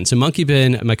Monkey Bin? So Monkey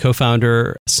Bin, my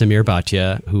co-founder, Samir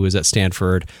Bhatia, who was at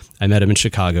Stanford, I met him in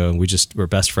Chicago, and we just were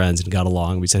best friends and got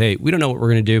along. We said, hey, we don't know what we're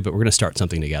going to do, but we're going to start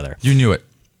something together. You knew it.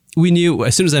 We knew,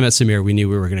 as soon as I met Samir, we knew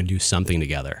we were going to do something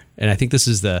together. And I think this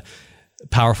is the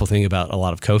powerful thing about a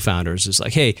lot of co-founders is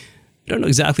like, hey, we don't know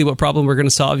exactly what problem we're going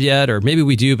to solve yet, or maybe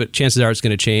we do, but chances are it's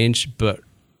going to change. But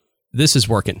this is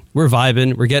working. We're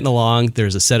vibing. We're getting along.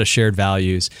 There's a set of shared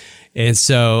values. And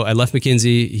so I left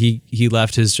McKinsey. He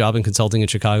left his job in consulting in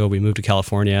Chicago. We moved to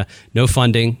California. No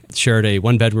funding. Shared a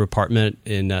 1-bedroom apartment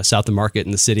in South of Market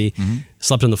in the city.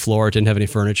 Slept on the floor. Didn't have any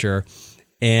furniture.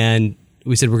 And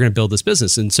we said, we're going to build this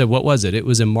business. And so what was it? It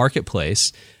was a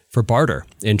marketplace for barter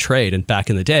and trade. And back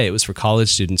in the day, it was for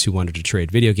college students who wanted to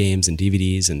trade video games and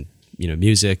DVDs and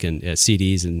music and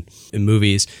CDs and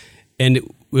movies. And it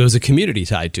was a community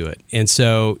tied to it. And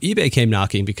so eBay came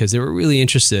knocking because they were really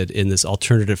interested in this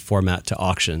alternative format to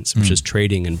auctions, which is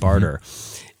trading and barter.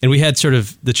 And we had sort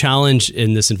of the challenge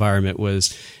in this environment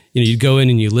was, you go in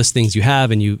and you list things you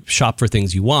have and you shop for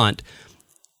things you want.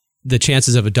 The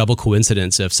chances of a double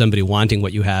coincidence of somebody wanting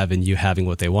what you have and you having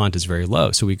what they want is very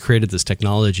low. So we created this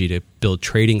technology to build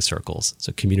trading circles,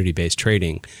 so community-based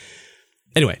trading.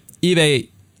 Anyway, eBay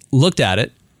looked at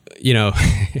it.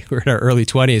 We're in our early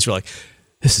 20s. We're like,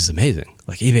 this is amazing.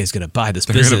 Like, eBay is going to buy this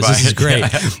business. This is great.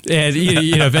 And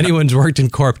if anyone's worked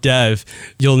in corp dev,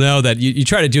 you'll know that you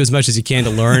try to do as much as you can to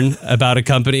learn about a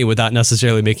company without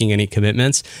necessarily making any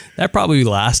commitments. That probably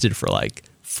lasted for like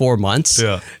 4 months.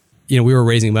 Yeah. We were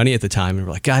raising money at the time and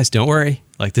we're like, guys, don't worry.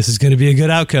 Like, this is going to be a good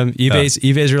outcome.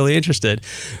 eBay's really interested.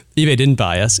 eBay didn't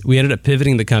buy us. We ended up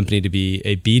pivoting the company to be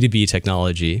a B2B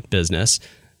technology business.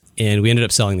 And we ended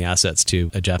up selling the assets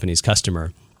to a Japanese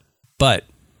customer. But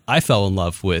I fell in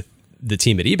love with the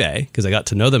team at eBay because I got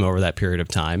to know them over that period of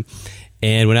time.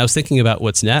 And when I was thinking about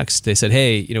what's next, they said,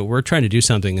 hey, we're trying to do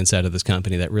something inside of this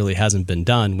company that really hasn't been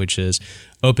done, which is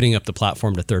opening up the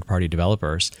platform to third-party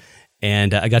developers.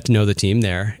 And I got to know the team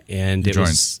there, and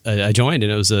I joined,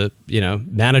 and it was a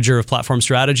manager of platform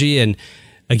strategy. And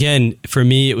again, for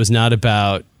me, it was not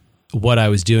about what I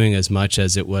was doing as much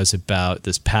as it was about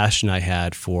this passion I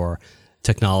had for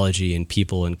technology and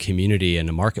people and community and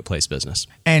a marketplace business.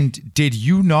 And did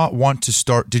you and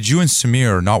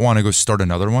Samir not want to go start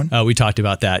another one? Oh, we talked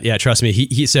about that. Yeah, trust me.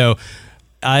 So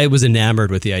I was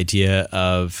enamored with the idea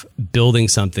of building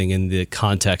something in the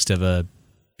context of the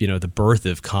birth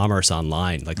of commerce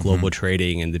online, like global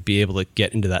trading, and to be able to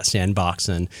get into that sandbox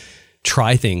and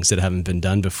try things that haven't been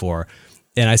done before.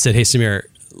 And I said, hey, Samir,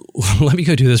 let me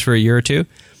go do this for a year or two.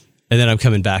 And then I'm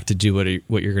coming back to do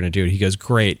what you're going to do. And he goes,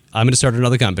 great. I'm going to start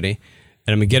another company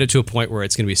and I'm going to get it to a point where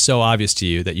it's going to be so obvious to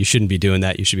you that you shouldn't be doing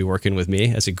that. You should be working with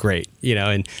me. I said, great.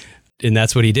 And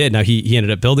that's what he did. Now he ended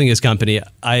up building his company.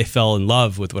 I fell in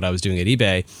love with what I was doing at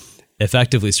eBay,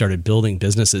 effectively started building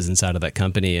businesses inside of that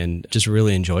company and just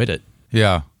really enjoyed it.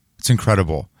 Yeah, it's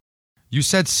incredible. You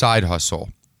said side hustle.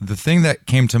 The thing that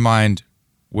came to mind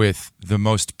with the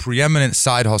most preeminent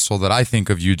side hustle that I think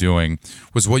of you doing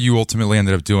was what you ultimately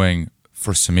ended up doing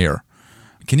for Samir.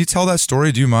 Can you tell that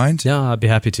story? Do you mind? Yeah, I'd be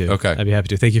happy to. Okay. I'd be happy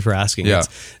to. Thank you for asking. Yeah.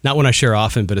 It's not one I share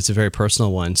often, but it's a very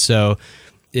personal one. So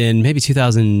in maybe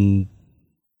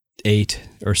 2008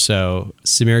 or so,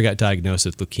 Samir got diagnosed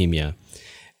with leukemia.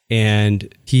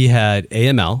 And he had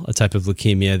AML, a type of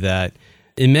leukemia that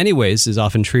in many ways is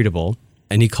often treatable.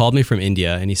 And he called me from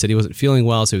India and he said he wasn't feeling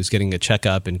well, so he was getting a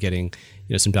checkup and getting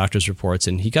some doctor's reports.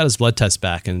 And he got his blood test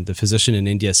back, and the physician in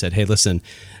India said, hey, listen,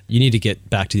 you need to get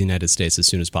back to the United States as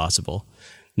soon as possible.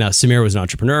 Now, Samir was an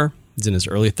entrepreneur. He's in his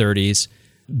early 30s,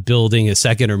 building a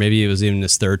second, or maybe it was even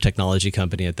his third technology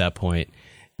company at that point.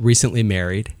 Recently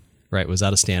married, right? Was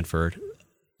out of Stanford.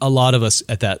 A lot of us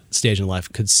at that stage in life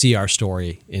could see our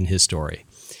story in his story.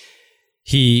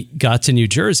 He got to New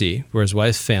Jersey, where his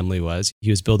wife's family was. He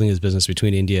was building his business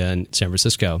between India and San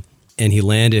Francisco. And he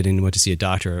landed and went to see a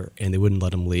doctor, and they wouldn't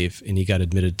let him leave. And he got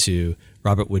admitted to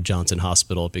Robert Wood Johnson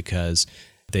Hospital because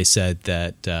they said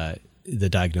that the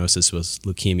diagnosis was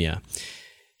leukemia.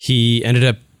 He ended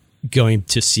up going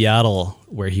to Seattle,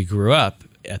 where he grew up,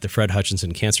 at the Fred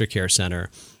Hutchinson Cancer Care Center.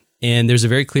 And there's a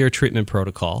very clear treatment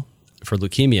protocol for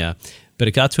leukemia, but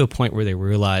it got to a point where they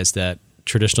realized that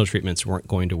traditional treatments weren't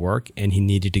going to work, and he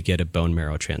needed to get a bone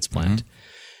marrow transplant.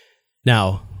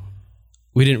 Now,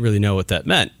 we didn't really know what that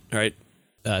meant, right?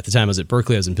 At the time, I was at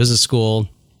Berkeley, I was in business school,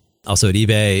 also at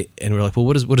eBay, and we're like, well,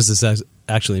 what does this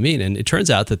actually mean? And it turns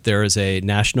out that there is a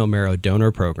National Marrow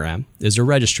Donor Program. There's a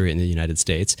registry in the United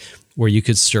States where you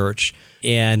could search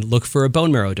and look for a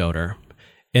bone marrow donor.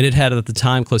 And it had, at the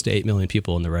time, close to 8 million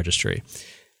people in the registry.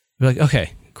 We're like,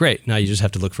 okay, great. Now you just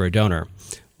have to look for a donor.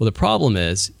 Well, the problem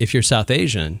is, if you're South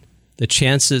Asian,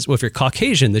 if you're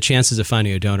Caucasian, the chances of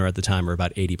finding a donor at the time are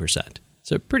about 80%.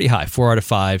 So pretty high. 4 out of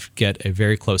 5 get a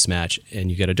very close match, and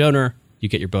you get a donor, you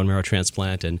get your bone marrow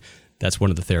transplant, and that's one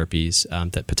of the therapies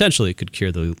that potentially could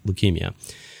cure the leukemia.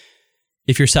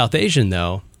 If you're South Asian,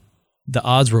 though, the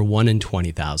odds were 1 in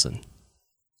 20,000.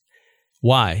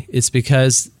 Why? It's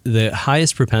because the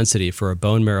highest propensity for a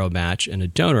bone marrow match and a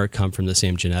donor come from the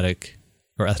same genetic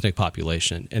or ethnic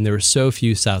population. And there were so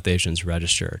few South Asians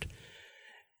registered.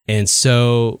 And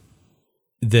so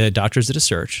the doctors did a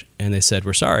search and they said,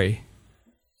 we're sorry,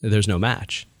 there's no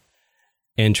match.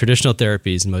 And traditional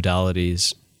therapies and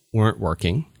modalities weren't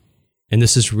working. And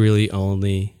this is really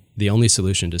the only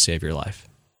solution to save your life.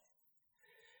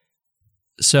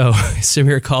 So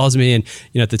Samir calls me, and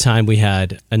at the time we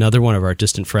had another one of our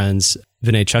distant friends,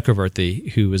 Vinay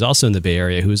Chakravarti, who was also in the Bay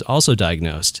Area, who was also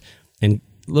diagnosed, and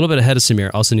a little bit ahead of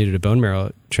Samir, also needed a bone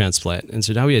marrow transplant. And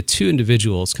so now we had 2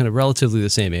 individuals, kind of relatively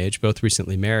the same age, both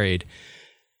recently married.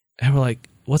 And we're like,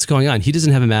 what's going on? He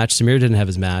doesn't have a match. Samir didn't have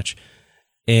his match.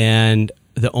 And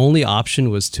the only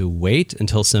option was to wait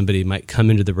until somebody might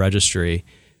come into the registry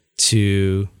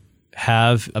to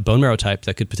have a bone marrow type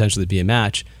that could potentially be a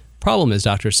match. Problem is,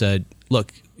 doctor said,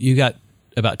 look, you got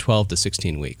about 12 to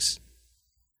 16 weeks.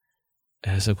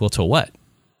 And I was like, well, till what?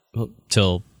 Well,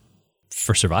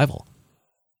 for survival.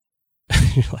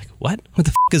 You're like, what? What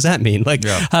the does that mean? Like,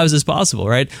 How is this possible,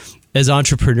 right? As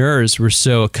entrepreneurs, we're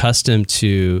so accustomed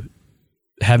to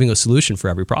having a solution for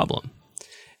every problem.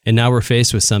 And now we're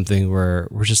faced with something where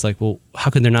we're just like, well, how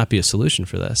can there not be a solution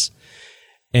for this?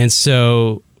 And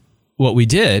so what we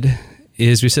did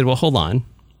is we said, well, hold on.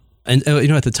 And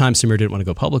at the time, Samir didn't want to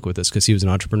go public with this because he was an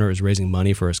entrepreneur who was raising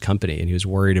money for his company, and he was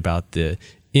worried about the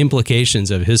implications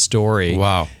of his story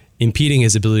impeding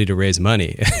his ability to raise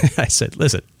money. I said,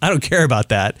 listen, I don't care about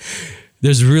that.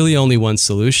 There's really only one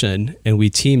solution. And we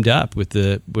teamed up with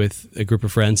a group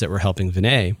of friends that were helping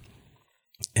Vinay.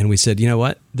 And we said, you know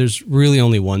what? There's really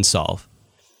only one solve,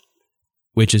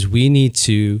 which is we need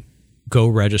to go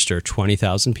register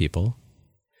 20,000 people.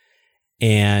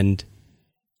 And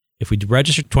if we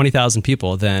register 20,000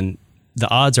 people, then the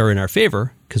odds are in our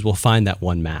favor because we'll find that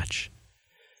one match.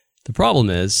 The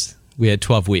problem is we had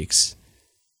 12 weeks.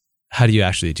 How do you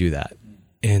actually do that?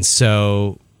 And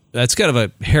so that's kind of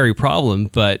a hairy problem,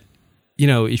 but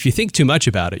if you think too much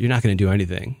about it, you're not going to do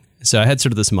anything. So I had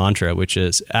sort of this mantra, which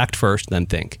is act first, then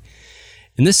think.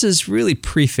 And this is really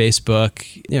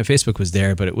pre-Facebook. Facebook was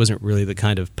there, but it wasn't really the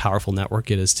kind of powerful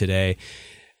network it is today.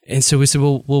 And so we said,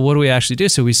 well, what do we actually do?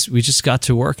 So we just got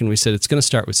to work and we said, it's going to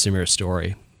start with Samir's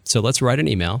story. So let's write an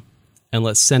email and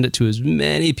let's send it to as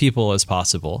many people as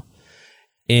possible.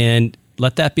 And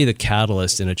let that be the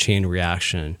catalyst in a chain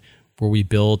reaction where we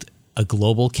build a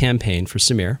global campaign for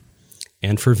Samir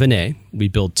and for Vinay. We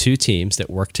build 2 teams that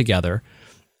work together,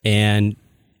 and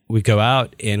we go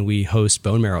out and we host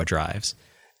bone marrow drives,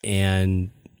 and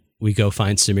we go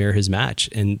find Samir his match.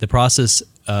 And the process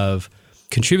of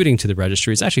contributing to the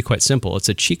registry is actually quite simple. It's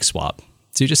a cheek swab.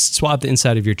 So you just swab the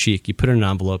inside of your cheek, you put it in an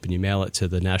envelope, and you mail it to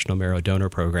the National Marrow Donor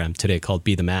Program, today called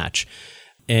Be the Match.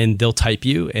 And they'll type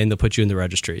you and they'll put you in the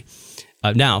registry.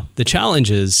 Now, the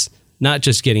challenge is not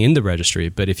just getting in the registry,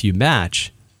 but if you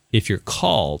match, if you're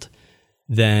called,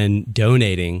 then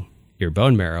donating your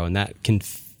bone marrow, and that can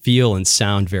feel and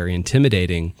sound very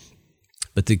intimidating.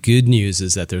 But the good news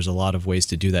is that there's a lot of ways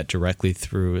to do that directly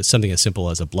through something as simple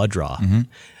as a blood draw. Mm-hmm.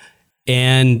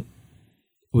 And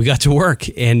we got to work.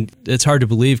 And it's hard to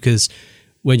believe because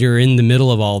when you're in the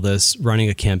middle of all this, running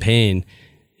a campaign,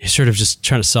 you're sort of just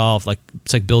trying to solve, like,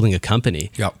 it's like building a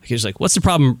company. Yep. You're just like, what's the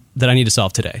problem that I need to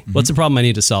solve today? Mm-hmm. What's the problem I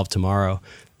need to solve tomorrow?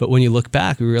 But when you look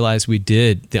back, we realize we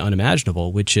did the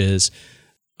unimaginable, which is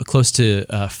close to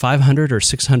 500 or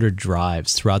 600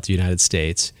 drives throughout the United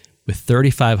States with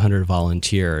 3,500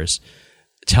 volunteers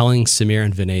telling Samir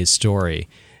and Vinay's story.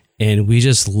 And we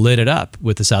just lit it up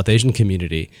with the South Asian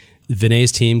community.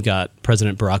 Vinay's team got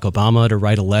President Barack Obama to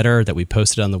write a letter that we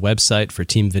posted on the website for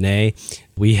Team Vinay.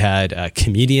 We had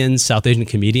comedians, South Asian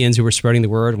comedians who were spreading the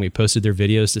word, and we posted their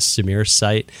videos to Samir's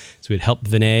site. So we'd help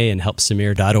Vinay and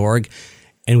helpsamir.org.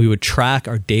 And we would track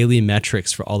our daily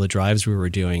metrics for all the drives we were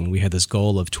doing. We had this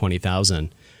goal of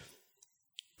 20,000.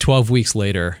 12 weeks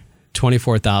later,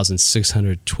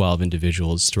 24,612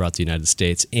 individuals throughout the United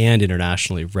States and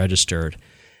internationally registered.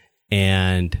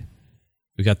 And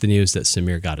we got the news that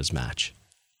Samir got his match.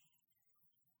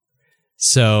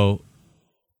 So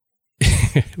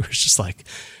we're just like,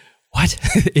 what?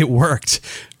 It worked,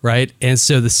 right? And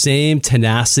so the same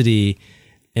tenacity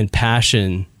and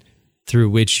passion through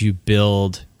which you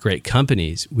build great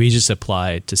companies, we just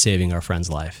applied to saving our friend's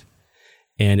life.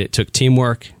 And it took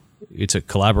teamwork. It took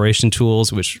collaboration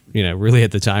tools, which, really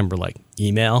at the time were like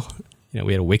email.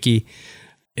 We had a wiki.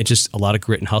 And just a lot of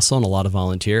grit and hustle and a lot of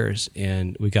volunteers.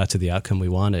 And we got to the outcome we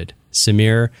wanted.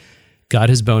 Samir got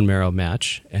his bone marrow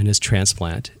match and his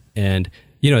transplant. And,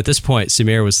 at this point,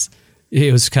 Samir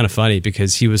it was kind of funny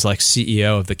because he was like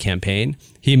CEO of the campaign.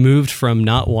 He moved from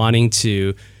not wanting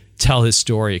to tell his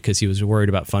story because he was worried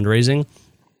about fundraising.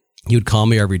 He would call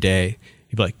me every day.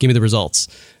 He'd be like, give me the results.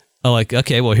 I'm like,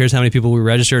 okay, well, here's how many people we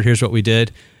registered. Here's what we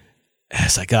did.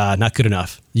 It's like, not good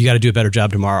enough. You got to do a better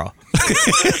job tomorrow.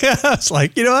 I was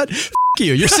like, you know what? F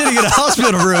you. You're sitting in a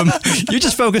hospital room. You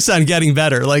just focus on getting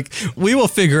better. Like, we will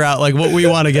figure out like what we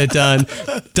want to get done.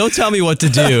 Don't tell me what to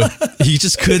do. He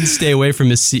just couldn't stay away from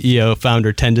his CEO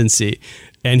founder tendency.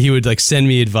 And he would like send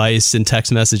me advice and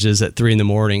text messages at 3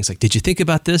 a.m. It's like, did you think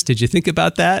about this? Did you think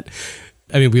about that?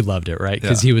 I mean, we loved it, right?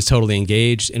 Because he was totally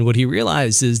engaged. And what he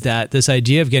realized is that this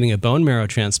idea of getting a bone marrow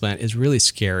transplant is really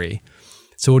scary.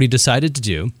 So what he decided to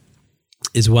do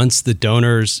is once the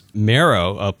donor's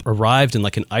marrow arrived in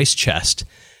like an ice chest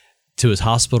to his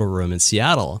hospital room in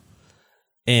Seattle,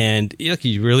 and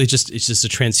you really it's just a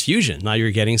transfusion. Now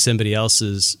you're getting somebody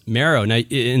else's marrow. Now,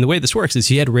 and the way this works is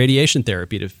he had radiation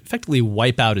therapy to effectively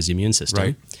wipe out his immune system.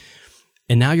 Right.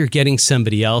 And now you're getting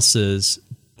somebody else's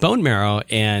bone marrow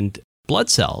and blood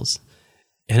cells.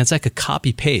 And it's like a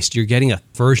copy paste. You're getting a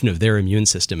version of their immune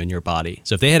system in your body.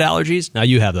 So if they had allergies, now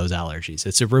you have those allergies.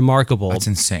 It's a remarkable That's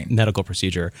insane. medical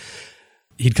procedure.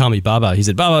 He'd call me Baba. He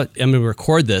said, Baba, I'm going to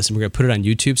record this and we're going to put it on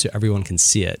YouTube so everyone can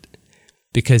see it.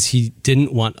 Because he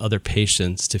didn't want other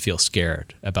patients to feel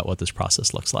scared about what this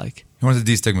process looks like. He wanted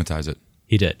to destigmatize it.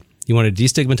 He did. He wanted to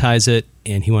destigmatize it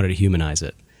and he wanted to humanize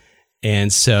it.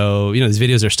 And so, these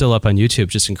videos are still up on YouTube,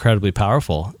 just incredibly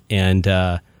powerful. And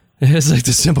it's like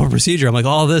the simple procedure. I'm like,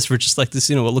 all this for just like this,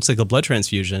 what looks like a blood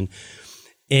transfusion.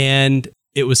 And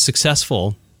it was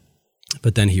successful,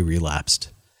 but then he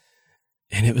relapsed.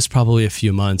 And it was probably a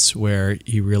few months where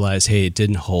he realized, hey, it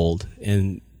didn't hold.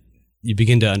 And you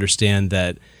begin to understand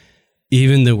that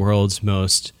even the world's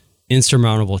most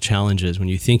insurmountable challenges, when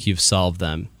you think you've solved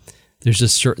them, there's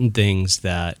just certain things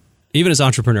that, even as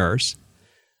entrepreneurs,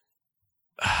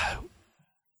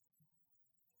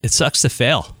 it sucks to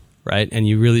fail, right? And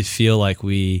you really feel like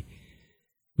we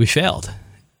failed.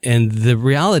 And the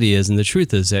reality is, and the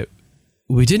truth is that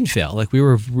we didn't fail. Like, we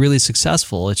were really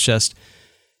successful. It's just,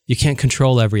 you can't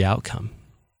control every outcome.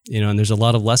 And there's a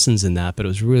lot of lessons in that, but it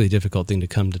was a really difficult thing to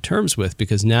come to terms with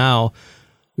because now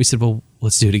we said, well,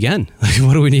 let's do it again. Like,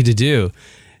 what do we need to do?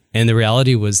 And the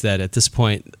reality was that at this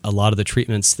point, a lot of the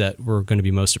treatments that were going to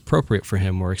be most appropriate for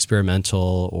him were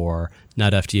experimental or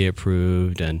not FDA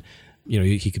approved. And,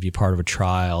 he could be part of a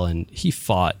trial, and he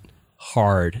fought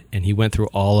hard and he went through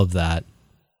all of that,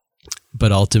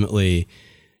 but ultimately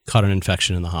caught an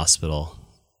infection in the hospital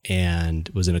and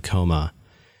was in a coma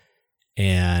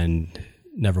and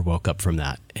never woke up from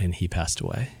that, and he passed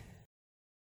away.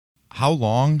 How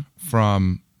long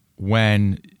from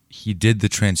when he did the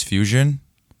transfusion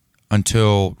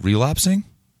until relapsing?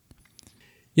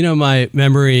 My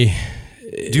memory...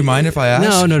 Do you mind if I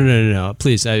ask? No.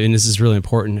 Please. I mean, this is really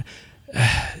important.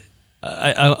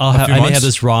 I may have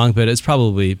this wrong, but it's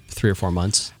probably 3 or 4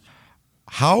 months.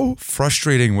 How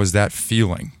frustrating was that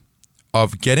feeling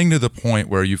of getting to the point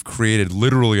where you've created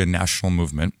literally a national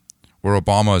movement, where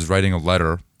Obama is writing a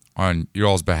letter on your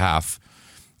all's behalf,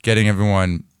 getting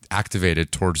everyone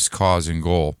activated towards cause and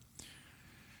goal,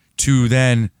 to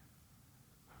then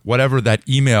whatever that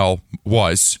email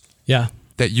was,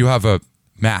 that you have a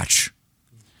match,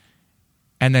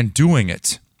 and then doing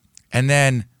it. And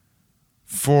then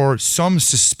for some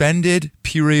suspended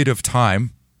period of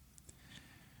time,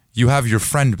 you have your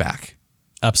friend back.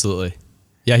 Absolutely.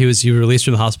 Yeah, he was released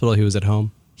from the hospital. He was at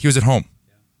home. He was at home.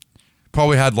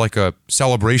 Probably had like a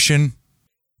celebration.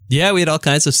 Yeah, we had all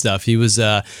kinds of stuff. He was,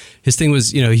 his thing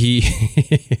was, he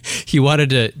he wanted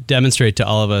to demonstrate to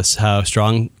all of us how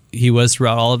strong he was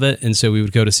throughout all of it. And so we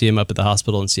would go to see him up at the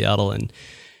hospital in Seattle, and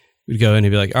we'd go and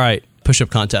he'd be like, all right, push-up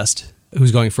contest.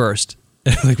 Who's going first?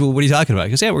 And I'm like, well, what are you talking about?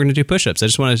 He goes, yeah, we're going to do push-ups. I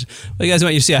just want to, well, you guys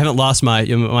want you to see, I haven't lost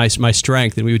my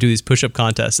strength. And we would do these push-up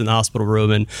contests in the hospital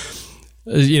room. And,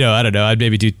 I don't know, I'd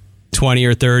maybe do 20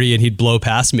 or 30 and he'd blow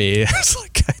past me. I was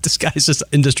like, this guy's just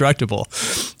indestructible.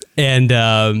 And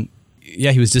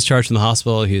he was discharged from the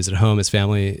hospital. He was at home, his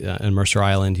family in Mercer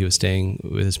Island. He was staying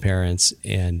with his parents.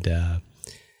 And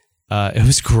it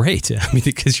was great. I mean,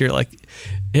 because you're like,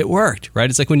 it worked, right?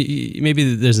 It's like when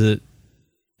maybe there's a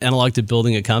analog to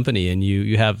building a company, and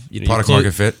you have product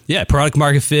market fit. Yeah, product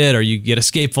market fit, or you get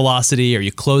escape velocity, or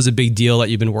you close a big deal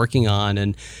that you've been working on,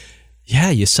 and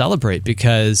you celebrate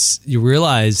because you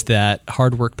realize that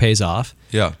hard work pays off.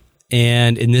 Yeah.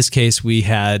 And in this case, we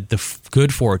had the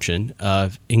good fortune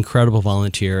of incredible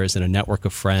volunteers and a network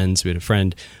of friends. We had a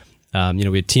friend, we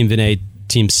had Team Vinay,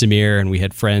 Team Samir, and we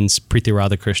had friends, Preeti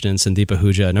Radhakrishnan, Sandeep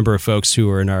Ahuja, a number of folks who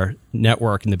were in our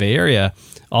network in the Bay Area,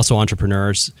 also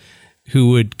entrepreneurs,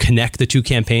 who would connect the two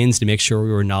campaigns to make sure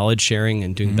we were knowledge sharing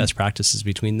and doing best practices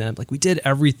between them. Like, we did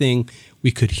everything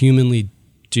we could humanly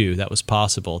do that was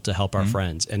possible to help our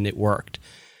friends, and it worked.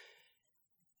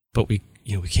 But we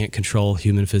can't control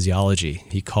human physiology.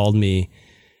 He called me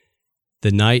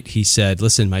the night he said,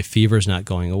 listen, my fever's not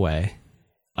going away.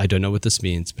 I don't know what this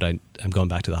means, but I'm going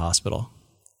back to the hospital.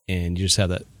 And you just have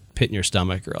that pit in your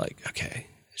stomach. You're like, okay,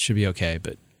 it should be okay,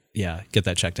 but get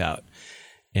that checked out.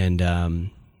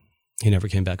 And he never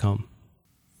came back home.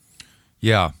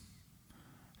 Yeah.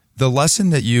 The lesson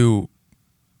that you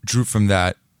drew from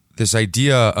that, this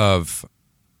idea of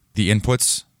the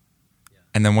inputs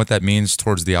and then what that means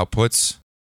towards the outputs.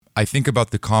 I think about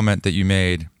the comment that you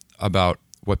made about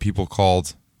what people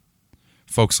called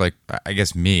folks like, I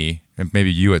guess me, and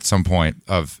maybe you at some point,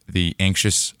 of the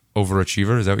anxious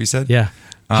overachiever. Is that what you said? Yeah.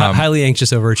 Highly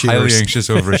anxious overachievers. Highly anxious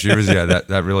overachievers. Yeah,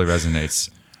 that really resonates.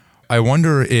 I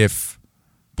wonder if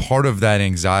part of that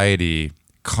anxiety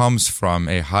comes from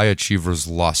a high achiever's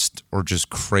lust or just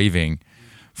craving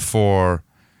for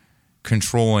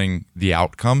controlling the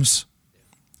outcomes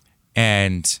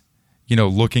and,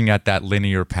 looking at that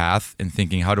linear path and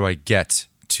thinking, how do I get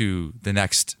to the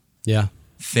next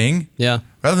thing? Yeah.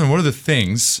 Rather than what are the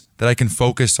things that I can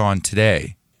focus on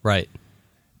today? Right.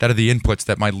 That are the inputs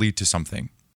that might lead to something.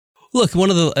 Look,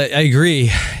 I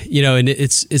agree, and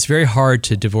it's very hard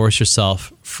to divorce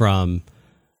yourself from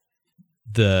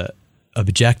the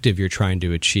objective you're trying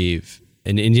to achieve.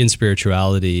 In Indian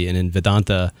spirituality and in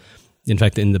Vedanta, in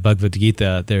fact, in the Bhagavad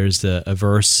Gita, there's a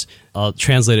verse, I'll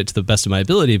translate it to the best of my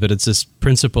ability, but it's this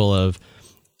principle of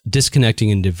disconnecting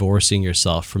and divorcing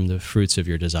yourself from the fruits of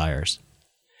your desires.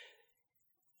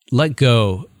 Let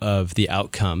go of the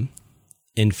outcome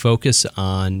and focus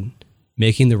on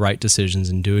making the right decisions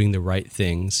and doing the right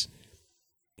things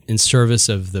in service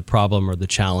of the problem or the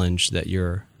challenge that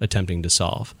you're attempting to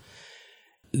solve.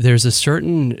 There's a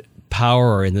certain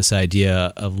power in this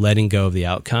idea of letting go of the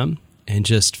outcome and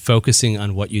just focusing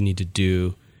on what you need to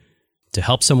do to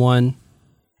help someone,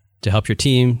 to help your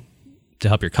team, to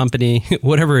help your company,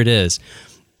 whatever it is,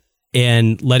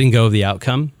 and letting go of the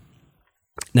outcome.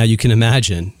 Now, you can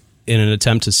imagine, in an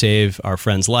attempt to save our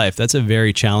friend's life, that's a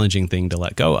very challenging thing to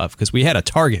let go of, because we had a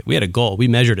target, we had a goal, we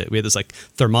measured it. We had this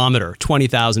thermometer,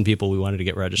 20,000 people we wanted to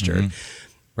get registered,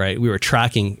 right? We were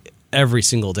tracking every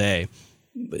single day,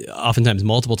 oftentimes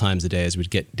multiple times a day, as we'd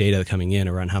get data coming in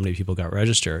around how many people got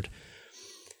registered.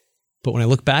 But when I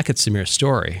look back at Samir's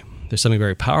story, there's something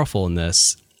very powerful in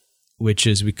this, which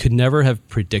is we could never have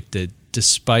predicted,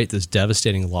 despite this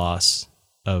devastating loss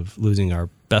of losing our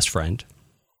best friend,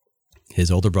 his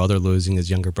older brother losing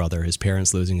his younger brother, his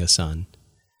parents losing a son.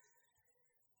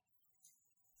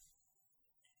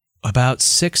 About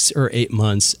 6 or 8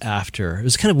 months after, it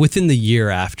was kind of within the year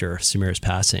after Samir's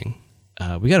passing,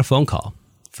 we got a phone call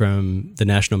from the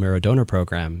National Marrow Donor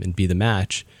Program and Be the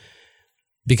Match,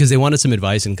 because they wanted some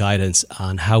advice and guidance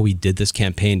on how we did this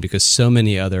campaign, because so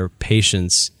many other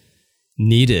patients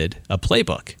needed a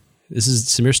playbook.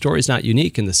 Samir's story is not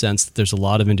unique in the sense that there's a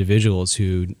lot of individuals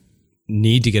who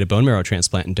need to get a bone marrow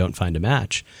transplant and don't find a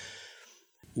match.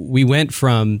 We went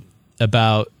from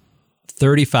about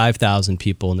 35,000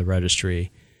 people in the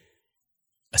registry,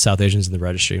 South Asians in the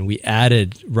registry, and we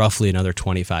added roughly another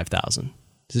 25,000.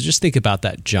 So just think about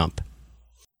that jump.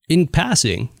 In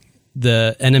passing,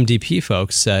 the NMDP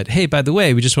folks said, hey, by the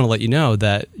way, we just want to let you know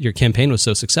that your campaign was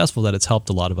so successful that it's helped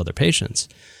a lot of other patients.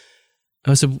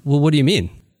 I said, well, what do you mean?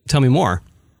 Tell me more.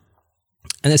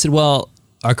 And they said, well,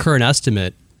 our current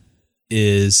estimate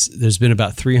is there's been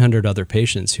about 300 other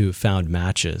patients who have found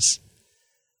matches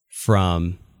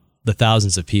from the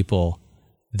thousands of people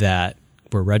that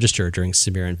were registered during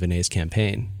Samir and Vinay's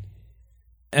campaign.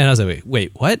 And I was like,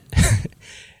 wait, what?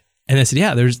 And I said,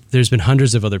 yeah, there's been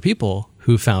hundreds of other people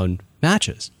who found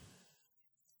matches.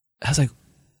 I was like,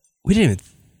 we didn't even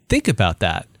think about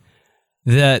that.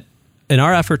 That in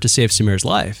our effort to save Samir's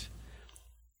life,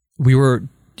 we were,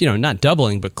 not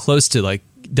doubling, but close to like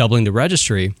doubling the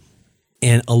registry.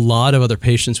 And a lot of other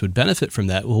patients would benefit from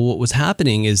that. Well, what was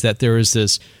happening is that there was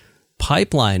this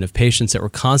pipeline of patients that were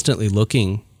constantly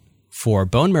looking for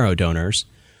bone marrow donors,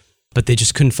 but they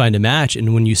just couldn't find a match.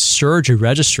 And when you surge a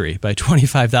registry by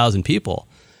 25,000 people,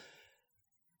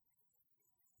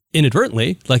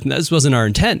 inadvertently, like this wasn't our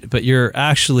intent, but you're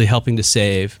actually helping to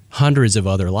save hundreds of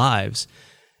other lives,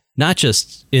 not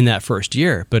just in that first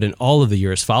year, but in all of the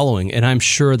years following. And I'm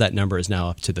sure that number is now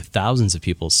up to the thousands of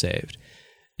people saved.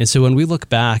 And so when we look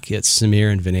back at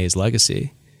Samir and Vinay's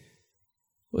legacy,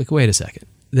 like, wait a second,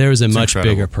 there was a much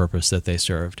bigger purpose that they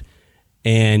served.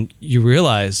 And you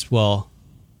realize, well,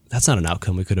 that's not an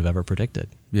outcome we could have ever predicted.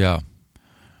 Yeah.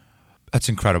 That's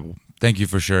incredible. Thank you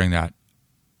for sharing that.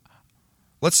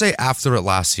 Let's say after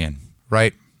Atlassian,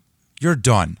 right? You're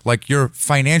done. Like you're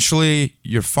financially,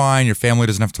 you're fine. Your family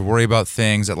doesn't have to worry about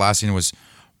things. Atlassian was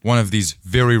one of these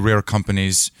very rare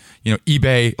companies,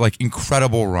 eBay, like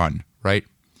incredible run, right?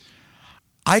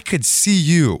 I could see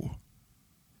you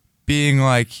being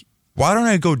like, why don't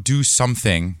I go do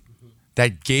something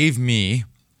that gave me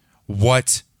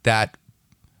what that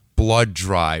blood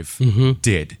drive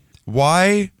did?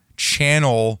 Why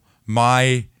channel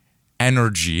my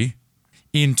energy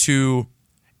into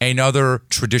another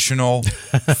traditional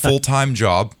full-time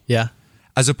job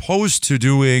as opposed to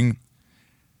doing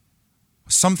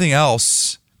something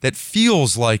else that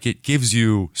feels like it gives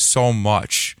you so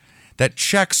much, that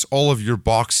checks all of your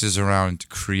boxes around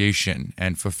creation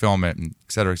and fulfillment and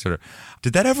et cetera, et cetera.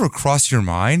 Did that ever cross your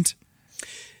mind?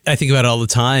 I think about it all the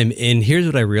time. And here's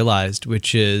what I realized,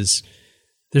 which is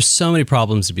there's so many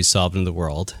problems to be solved in the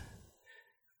world.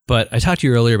 But I talked to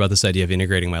you earlier about this idea of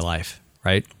integrating my life,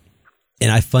 right?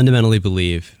 And I fundamentally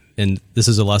believe, and this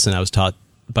is a lesson I was taught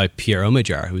by Pierre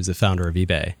Omidyar, who's the founder of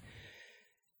eBay,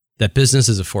 that business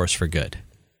is a force for good.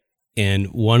 And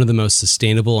one of the most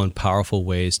sustainable and powerful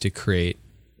ways to create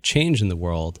change in the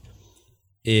world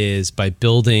is by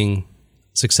building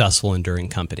successful, enduring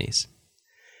companies.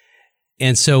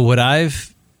 And so what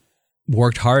I've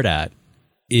worked hard at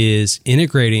is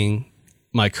integrating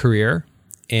my career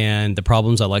and the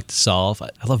problems I like to solve. I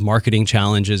love marketing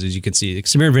challenges, as you can see.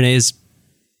 Samir and Vinay's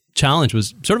challenge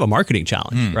was sort of a marketing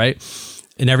challenge, right?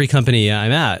 In every company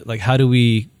I'm at, like how do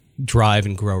we drive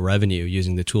and grow revenue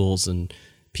using the tools and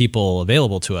people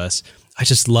available to us? I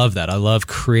just love that. I love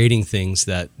creating things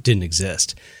that didn't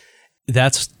exist.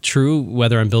 That's true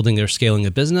whether I'm building or scaling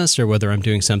a business or whether I'm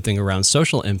doing something around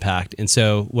social impact. And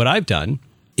so what I've done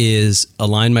is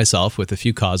align myself with a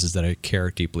few causes that I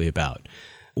care deeply about.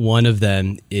 One of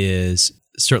them is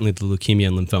certainly the Leukemia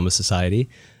and Lymphoma Society.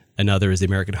 Another is the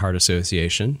American Heart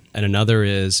Association. And another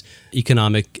is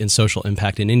economic and social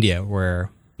impact in India, where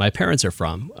my parents are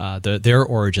from, their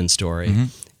origin story.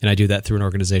 And I do that through an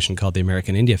organization called the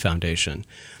American India Foundation.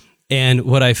 And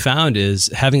what I found is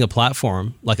having a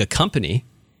platform like a company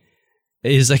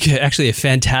is like actually a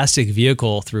fantastic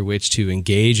vehicle through which to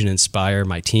engage and inspire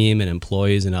my team and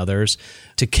employees and others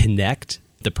to connect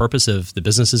the purpose of the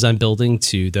businesses I'm building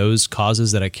to those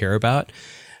causes that I care about,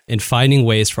 and finding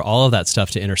ways for all of that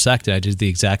stuff to intersect. And I did the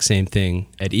exact same thing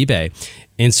at eBay.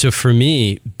 And so for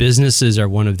me, businesses are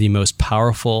one of the most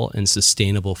powerful and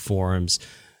sustainable forms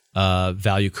of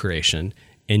value creation,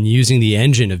 and using the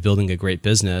engine of building a great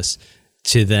business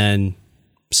to then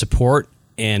support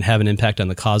and have an impact on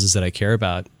the causes that I care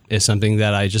about is something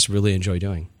that I just really enjoy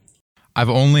doing. I've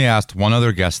only asked one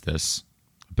other guest this,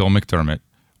 Bill McDermott.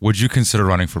 Would you consider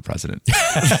running for president?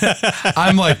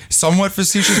 I'm like somewhat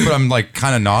facetious, but I'm like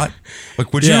kind of not.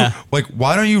 Like, would you, like,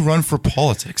 why don't you run for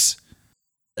politics?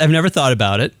 I've never thought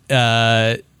about it.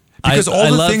 Because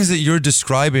all the things that you're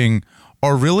describing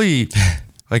are really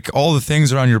Like all the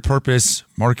things around your purpose,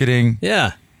 marketing.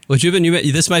 Yeah. Well, Jubin,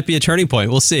 this might be a turning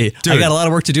point. We'll see. Dude, I got a lot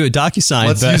of work to do at DocuSign.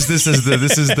 Let's use this as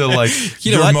the like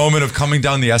your moment of coming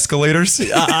down the escalators.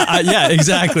 Yeah,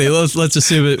 exactly. Let's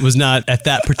assume it was not at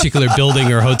that particular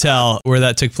building or hotel where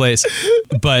that took place.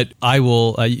 But I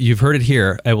will. You've heard it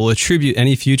here. I will attribute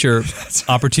any future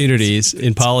opportunities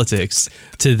in politics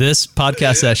to this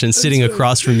podcast session sitting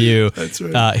across from you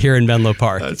here in Menlo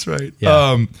Park. That's right.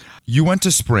 Yeah. You went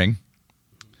to Spring.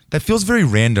 That feels very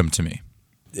random to me.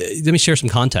 Let me share some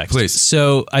context. Please.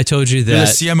 So I told you that...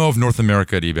 You're the CMO of North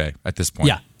America at eBay at this point.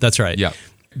 Yeah, that's right. Yeah.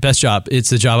 Best job. It's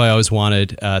the job I always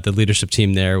wanted. The leadership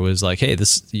team there was like, hey,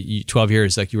 12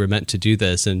 years, like you were meant to do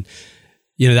this. And,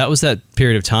 that was that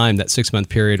period of time, that 6-month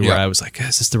period where I was like,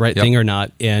 is this the right thing or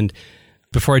not? And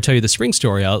before I tell you the Spring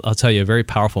story, I'll tell you a very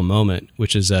powerful moment,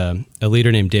 which is a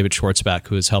leader named David Schwartzbach,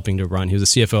 who is helping to run. He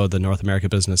was the CFO of the North America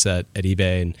business at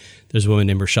eBay. And there's a woman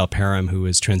named Rochelle Parham who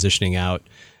is transitioning out,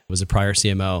 was a prior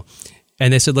CMO.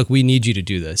 And they said, look, we need you to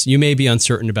do this. You may be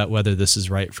uncertain about whether this is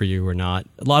right for you or not.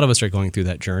 A lot of us are going through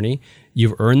that journey.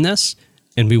 You've earned this,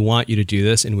 and we want you to do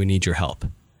this, and we need your help.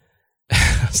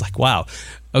 I was like, wow,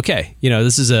 okay.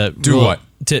 This is a... Do what?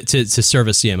 To serve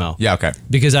as CMO. Yeah, okay.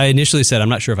 Because I initially said, I'm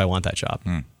not sure if I want that job.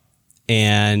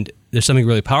 And there's something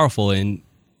really powerful in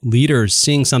leaders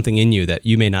seeing something in you that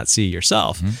you may not see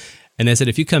yourself. And they said,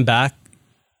 if you come back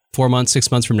 4 months, 6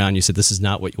 months from now, and you said, this is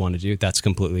not what you want to do, that's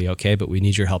completely okay, but we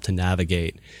need your help to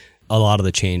navigate a lot of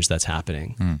the change that's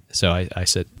happening. So I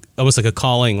said, almost like a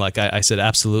calling, like I said,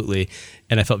 absolutely.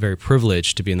 And I felt very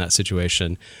privileged to be in that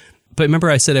situation. But remember,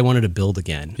 I said I wanted to build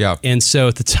again. Yeah. And so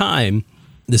at the time,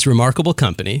 this remarkable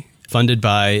company, funded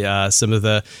by some of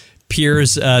the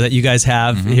peers that you guys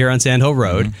have here on Sand Hill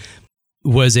Road,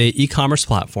 was a e-commerce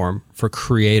platform for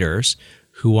creators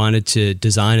who wanted to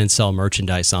design and sell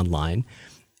merchandise online.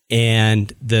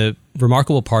 And the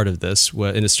remarkable part of this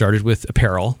was, and it started with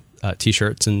apparel,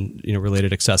 t-shirts and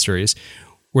related accessories,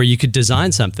 where you could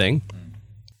design something,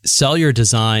 sell your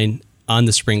design on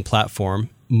the Spring platform,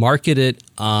 market it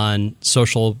on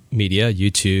social media,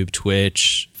 YouTube,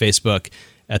 Twitch, Facebook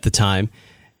at the time,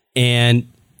 and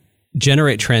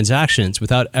generate transactions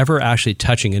without ever actually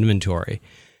touching inventory.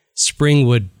 Spring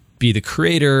would be the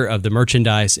creator of the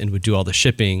merchandise and would do all the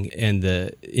shipping, and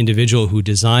the individual who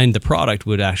designed the product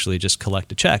would actually just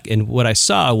collect a check. And what I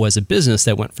saw was a business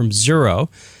that went from zero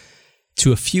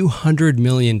to a few $100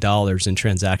 million in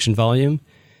transaction volume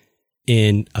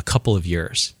in a couple of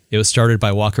years. It was started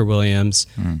by Walker Williams,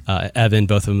 Evan,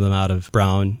 both of them out of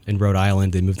Brown in Rhode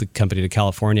Island. They moved the company to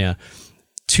California.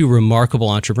 Two remarkable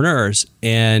entrepreneurs.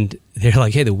 And they're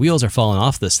like, hey, the wheels are falling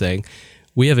off this thing.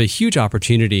 We have a huge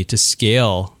opportunity to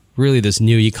scale really this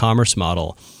new e-commerce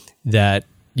model that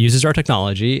uses our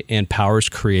technology and powers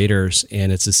creators.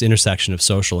 And it's this intersection of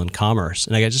social and commerce.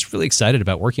 And I got just really excited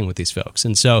about working with these folks.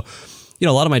 And so, a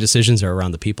lot of my decisions are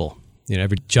around the people.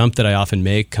 Every jump that I often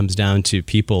make comes down to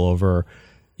people over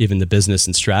even the business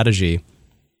and strategy,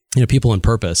 people and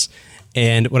purpose.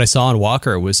 And what I saw in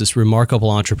Walker was this remarkable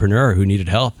entrepreneur who needed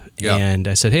help. Yeah. And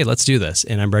I said, hey, let's do this.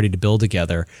 And I'm ready to build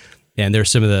together. And there's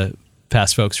some of the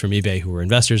past folks from eBay who were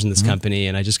investors in this company.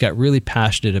 And I just got really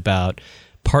passionate about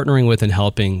partnering with and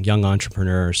helping young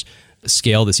entrepreneurs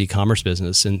scale this e-commerce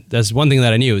business. And that's one thing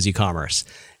that I knew was e-commerce.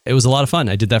 It was a lot of fun.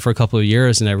 I did that for a couple of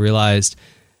years, and I realized,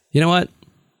 you know what?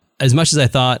 As much as I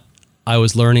thought I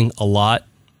was learning a lot,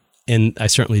 and I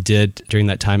certainly did during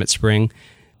that time at Spring,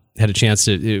 had a chance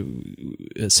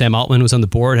to, Sam Altman was on the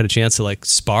board, had a chance to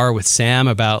spar with Sam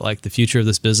about the future of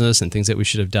this business and things that we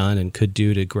should have done and could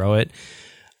do to grow it.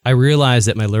 I realized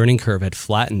that my learning curve had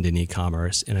flattened in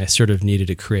e-commerce, and I sort of needed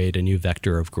to create a new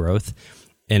vector of growth.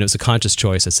 And it was a conscious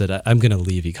choice. I said, I'm going to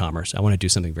leave e-commerce. I want to do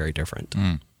something very different.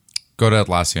 Go to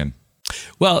Atlassian.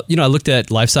 Well, I looked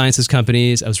at life sciences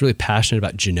companies. I was really passionate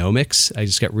about genomics. I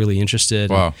just got really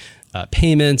interested in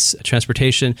payments,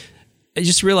 transportation. I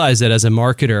just realized that as a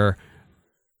marketer,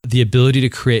 the ability to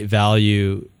create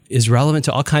value is relevant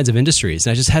to all kinds of industries.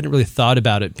 And I just hadn't really thought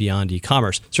about it beyond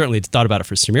e-commerce. Certainly thought about it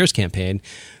for Samir's campaign,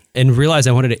 and realized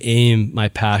I wanted to aim my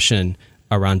passion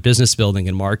around business building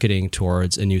and marketing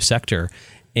towards a new sector.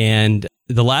 And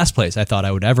the last place I thought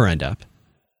I would ever end up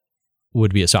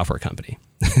would be a software company.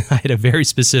 I had a very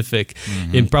specific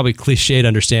and probably cliched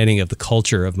understanding of the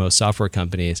culture of most software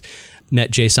companies.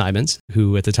 Met Jay Simons,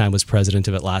 who at the time was president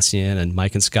of Atlassian, and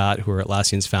Mike and Scott, who were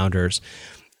Atlassian's founders.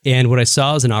 And what I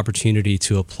saw was an opportunity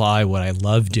to apply what I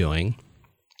love doing,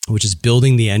 which is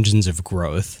building the engines of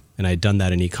growth, and I'd done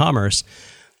that in e-commerce,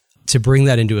 to bring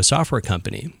that into a software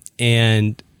company.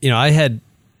 And, I had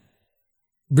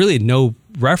really no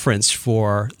reference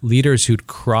for leaders who'd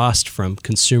crossed from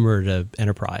consumer to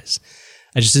enterprise.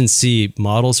 I just didn't see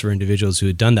models for individuals who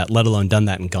had done that, let alone done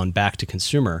that and gone back to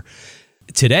consumer.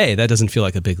 Today, that doesn't feel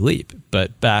like a big leap,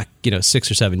 but back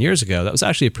 6 or 7 years ago, that was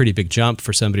actually a pretty big jump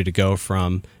for somebody to go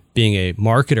from being a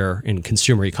marketer in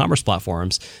consumer e-commerce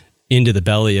platforms into the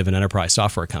belly of an enterprise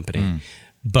software company.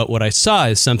 But what I saw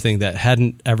is something that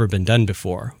hadn't ever been done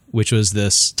before, which was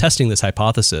testing this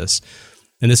hypothesis.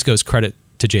 And this goes credit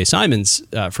to Jay Simons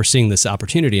for seeing this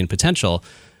opportunity and potential.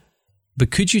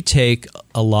 But could you take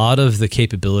a lot of the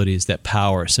capabilities that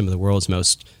power some of the world's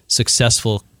most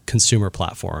successful consumer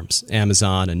platforms,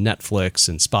 Amazon and Netflix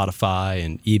and Spotify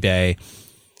and eBay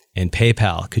and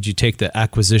PayPal? Could you take the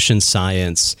acquisition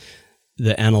science,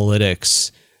 the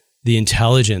analytics, the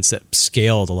intelligence that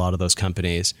scaled a lot of those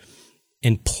companies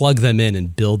and plug them in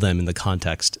and build them in the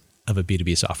context of a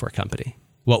B2B software company?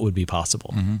 What would be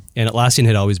possible? And Atlassian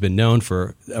had always been known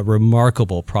for a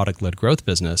remarkable product-led growth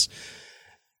business.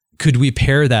 Could we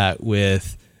pair that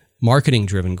with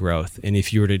marketing-driven growth? And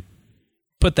if you were to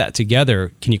put that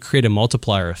together, can you create a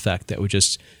multiplier effect that would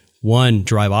just, one,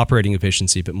 drive operating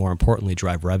efficiency, but more importantly,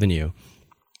 drive revenue?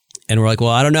 And we're like, well,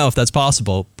 I don't know if that's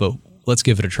possible, but let's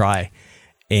give it a try.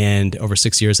 And over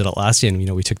 6 years at Atlassian,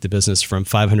 we took the business from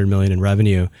 $500 million in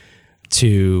revenue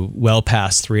to well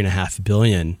past $3.5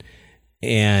 billion.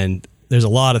 And there's a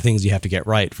lot of things you have to get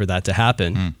right for that to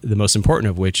happen. The most important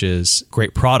of which is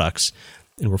great products.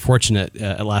 And we're fortunate,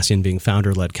 Atlassian being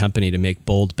founder-led company, to make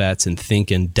bold bets and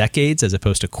think in decades as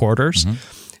opposed to quarters.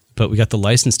 But we got the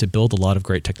license to build a lot of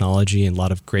great technology and a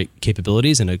lot of great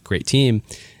capabilities and a great team.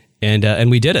 And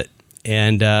we did it.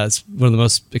 And it's one of the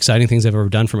most exciting things I've ever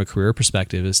done from a career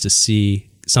perspective is to see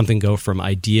something go from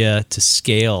idea to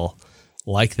scale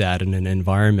like that in an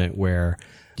environment where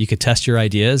you could test your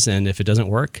ideas. And if it doesn't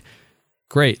work,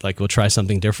 great. We'll try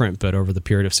something different. But over the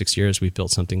period of 6 years, we've built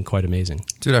something quite amazing.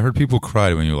 Dude, I heard people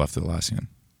cried when you left Atlassian.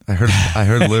 I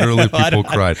heard literally people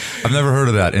cried. I've never heard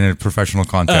of that in a professional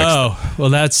context. Oh, well,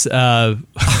 that's, I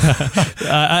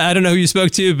don't know who you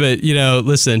spoke to, but,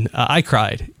 listen, I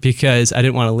cried because I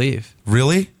didn't want to leave.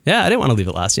 Really? Yeah, I didn't want to leave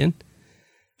Atlassian.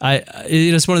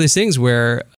 It's one of these things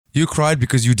where... You cried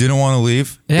because you didn't want to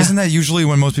leave? Yeah. Isn't that usually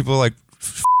when most people are like,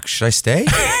 should I stay?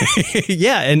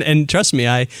 Yeah, and trust me,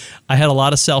 I had a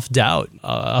lot of self-doubt.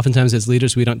 Oftentimes as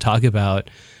leaders, we don't talk about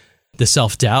the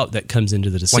self-doubt that comes into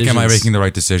the decisions. Am I making the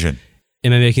right decision?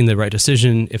 Am I making the right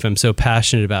decision? If I'm so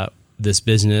passionate about this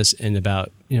business and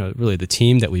about, really the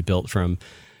team that we built from,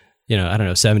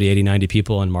 70, 80, 90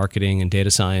 people in marketing and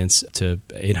data science to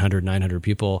 800, 900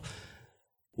 people,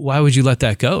 why would you let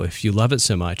that go if you love it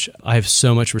so much? I have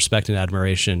so much respect and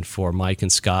admiration for Mike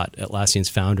and Scott, Atlassian's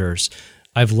founders.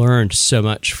 I've learned so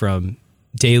much from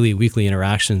daily, weekly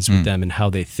interactions with them and how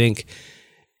they think.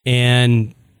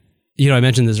 And I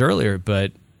mentioned this earlier,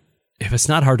 but if it's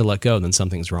not hard to let go, then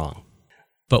something's wrong.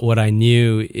 But what I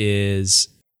knew is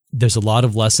there's a lot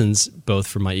of lessons, both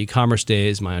from my e-commerce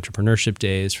days, my entrepreneurship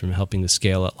days, from helping to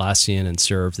scale Atlassian and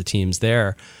serve the teams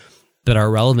there, that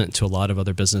are relevant to a lot of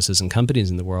other businesses and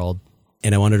companies in the world.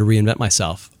 And I wanted to reinvent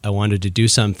myself. I wanted to do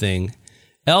something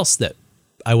else that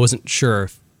I wasn't sure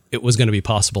if it was going to be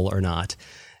possible or not.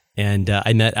 And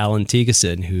I met Alan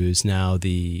Thiegason, who's now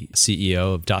the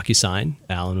CEO of DocuSign.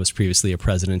 Alan was previously a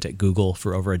president at Google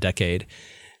for over a decade.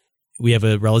 We have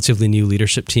a relatively new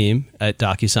leadership team at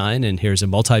DocuSign, and here's a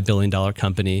multi-billion-dollar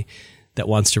company that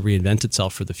wants to reinvent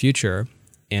itself for the future.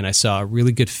 And I saw a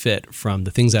really good fit from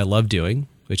the things I love doing,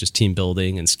 which is team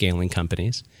building and scaling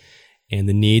companies, and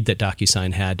the need that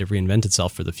DocuSign had to reinvent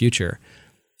itself for the future.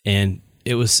 And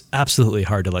it was absolutely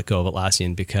hard to let go of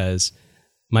Atlassian because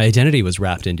my identity was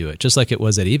wrapped into it, just like it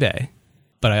was at eBay.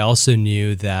 But I also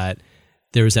knew that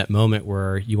there was that moment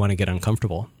where you want to get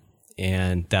uncomfortable.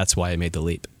 And that's why I made the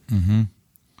leap.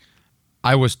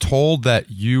 I was told that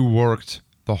you worked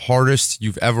the hardest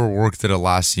you've ever worked at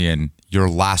Atlassian your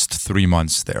last 3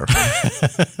 months there.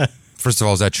 First of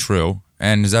all, is that true?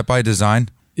 And is that by design?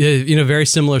 Yeah, very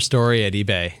similar story at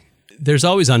eBay. There's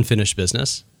always unfinished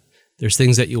business. There's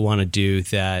things that you want to do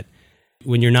that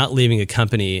when you're not leaving a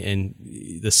company and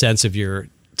the sense of your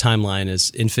timeline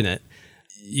is infinite,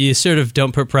 you sort of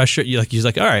don't put pressure. You're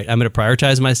like, all right, I'm going to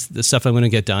prioritize the stuff I'm going to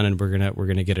get done, and we're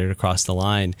going to get it across the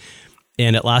line.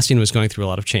 And Atlassian was going through a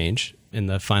lot of change in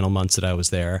the final months that I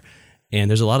was there, and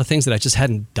there's a lot of things that I just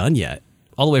hadn't done yet.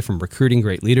 All the way from recruiting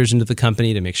great leaders into the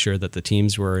company to make sure that the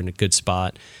teams were in a good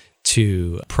spot,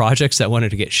 to projects that wanted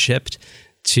to get shipped,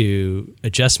 to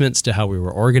adjustments to how we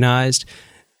were organized.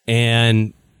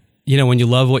 And when you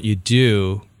love what you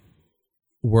do,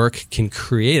 work can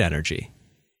create energy.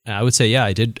 I would say, yeah,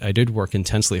 I did work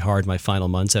intensely hard my final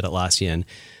months at Atlassian,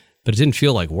 but it didn't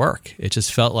feel like work. It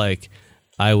just felt like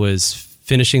I was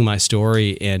finishing my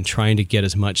story and trying to get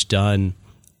as much done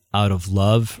out of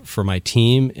love for my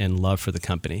team and love for the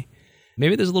company.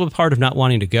 Maybe there's a little part of not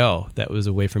wanting to go that was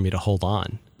a way for me to hold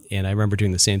on. And I remember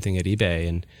doing the same thing at eBay.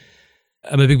 And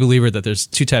I'm a big believer that there's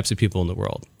two types of people in the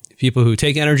world: people who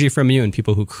take energy from you and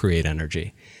people who create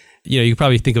energy. You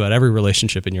probably think about every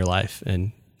relationship in your life, and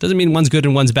it doesn't mean one's good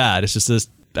and one's bad. It's just this,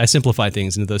 I simplify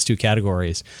things into those two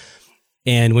categories.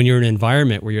 And when you're in an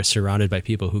environment where you're surrounded by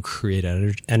people who create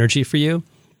energy for you,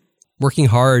 working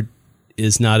hard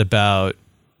is not about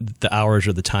the hours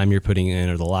or the time you're putting in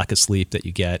or the lack of sleep that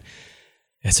you get.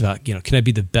 It's about, can I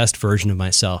be the best version of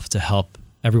myself to help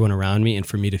everyone around me and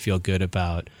for me to feel good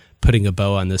about putting a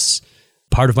bow on this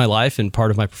part of my life and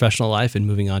part of my professional life and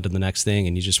moving on to the next thing.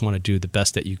 And you just want to do the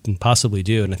best that you can possibly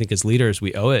do. And I think as leaders,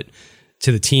 we owe it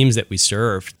to the teams that we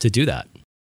serve to do that.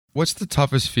 What's the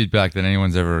toughest feedback that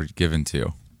anyone's ever given to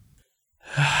you?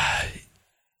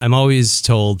 I'm always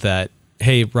told that,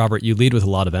 hey, Robert, you lead with a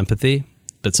lot of empathy,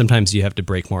 but sometimes you have to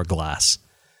break more glass.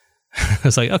 I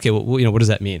was like, okay, well, what does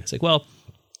that mean? It's like, well,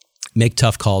 make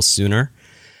tough calls sooner.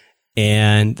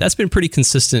 And that's been pretty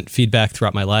consistent feedback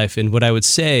throughout my life. And what I would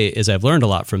say is I've learned a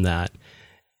lot from that.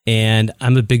 And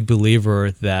I'm a big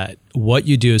believer that what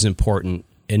you do is important,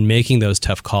 and making those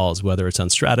tough calls, whether it's on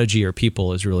strategy or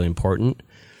people, is really important.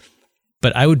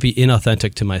 But I would be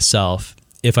inauthentic to myself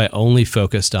if I only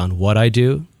focused on what I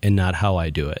do and not how I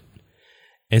do it.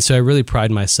 And so I really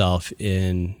pride myself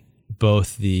in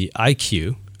both the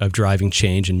IQ of driving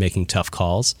change and making tough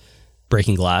calls,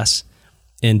 breaking glass,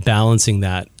 and balancing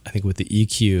that, I think, with the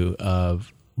EQ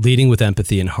of leading with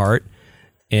empathy and heart,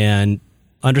 and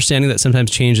understanding that sometimes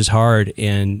change is hard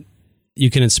and you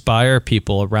can inspire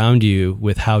people around you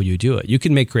with how you do it. You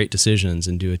can make great decisions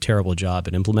and do a terrible job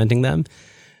at implementing them,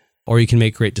 or you can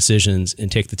make great decisions and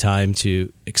take the time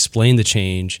to explain the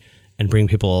change and bring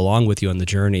people along with you on the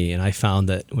journey. And I found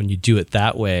that when you do it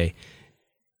that way,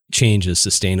 change is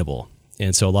sustainable.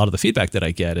 And so a lot of the feedback that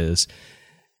I get is,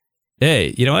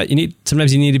 hey, you know what?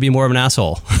 Sometimes you need to be more of an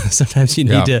asshole. Sometimes you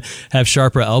need to have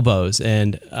sharper elbows.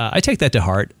 And I take that to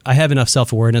heart. I have enough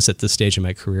self-awareness at this stage in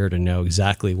my career to know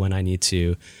exactly when I need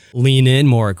to lean in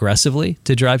more aggressively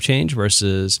to drive change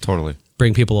versus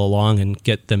bring people along and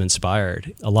get them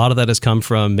inspired. A lot of that has come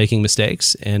from making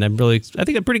mistakes. And I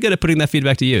think I'm pretty good at putting that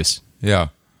feedback to use. Yeah.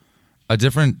 A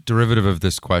different derivative of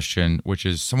this question, which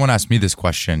is someone asked me this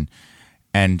question,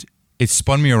 and it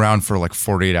spun me around for like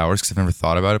 48 hours because I've never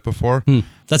thought about it before.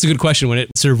 That's a good question when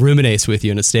it sort of ruminates with you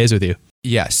and it stays with you.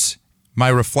 Yes. My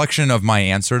reflection of my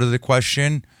answer to the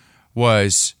question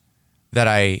was that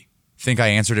I think I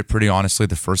answered it pretty honestly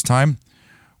the first time,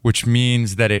 which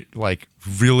means that it like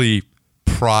really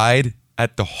pried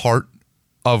at the heart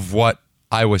of what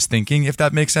I was thinking, if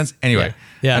that makes sense. Anyway,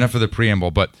 enough of the preamble.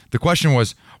 But the question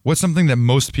was, what's something that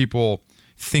most people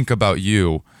think about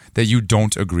you that you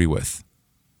don't agree with?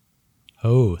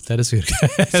 Oh, that is good.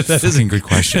 That is a good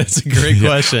question. That's a great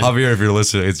question. Javier, if you're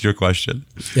listening, it's your question.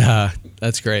 Yeah,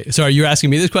 that's great. So are you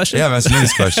asking me this question? Yeah, I'm asking you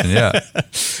this question,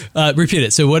 yeah. Repeat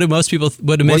it. So what's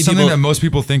something that most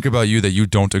people think about you that you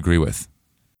don't agree with?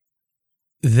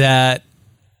 That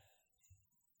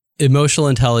emotional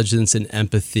intelligence and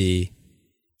empathy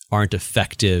aren't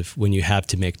effective when you have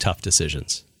to make tough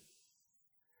decisions.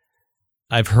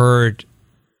 I've heard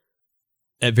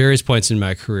at various points in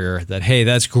my career that, hey,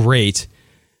 that's great.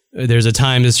 There's a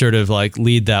time to sort of like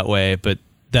lead that way, but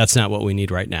that's not what we need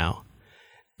right now.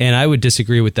 And I would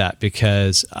disagree with that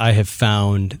because I have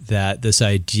found that this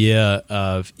idea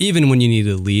of even when you need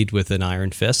to lead with an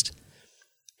iron fist,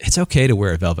 it's okay to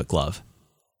wear a velvet glove.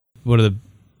 One of the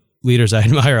leaders I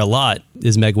admire a lot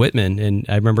is Meg Whitman. And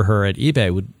I remember her at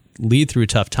eBay would lead through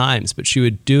tough times, but she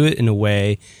would do it in a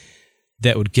way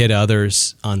that would get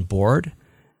others on board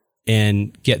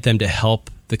and get them to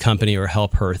help the company or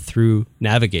help her through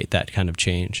navigate that kind of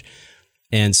change.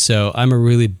 And so I'm a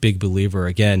really big believer,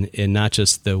 again, in not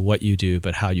just the what you do,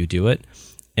 but how you do it,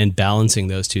 and balancing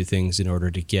those two things in order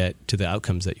to get to the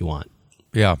outcomes that you want.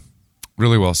 Yeah,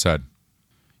 really well said.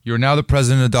 You're now the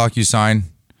president of DocuSign,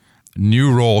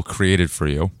 new role created for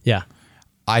you. Yeah.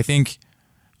 I think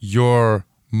your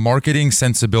marketing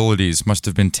sensibilities must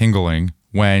have been tingling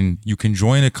when you can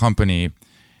join a company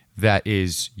that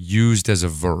is used as a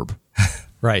verb.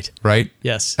 Right. Right?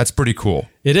 Yes. That's pretty cool.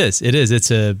 It is.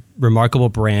 It's a remarkable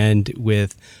brand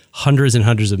with hundreds and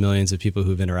hundreds of millions of people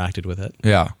who've interacted with it.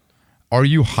 Yeah. Are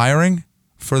you hiring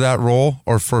for that role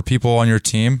or for people on your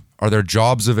team? Are there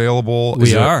jobs available?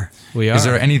 We are. Is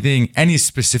there any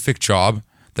specific job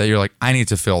that you're like, I need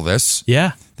to fill this?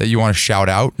 Yeah. That you want to shout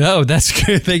out? Oh, that's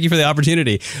good. Thank you for the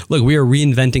opportunity. Look, we are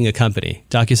reinventing a company.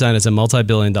 DocuSign is a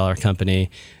multi-billion-dollar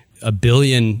company. $1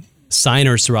 billion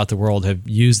signers throughout the world have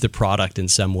used the product in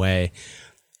some way.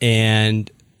 And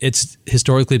it's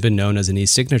historically been known as an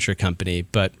e-signature company.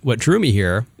 But what drew me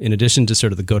here, in addition to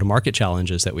sort of the go-to-market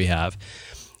challenges that we have,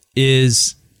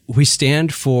 is we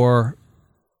stand for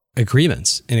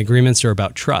agreements, and agreements are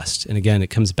about trust. And again, it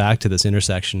comes back to this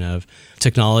intersection of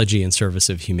technology and service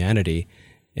of humanity.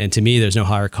 And to me, there's no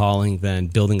higher calling than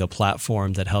building a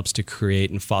platform that helps to create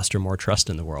and foster more trust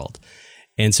in the world.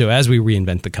 And so as we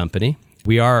reinvent the company,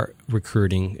 we are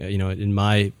recruiting, in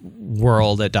my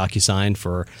world at DocuSign,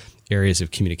 for areas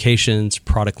of communications,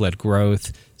 product-led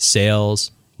growth,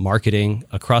 sales, marketing,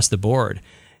 across the board.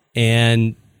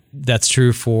 And that's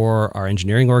true for our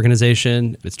engineering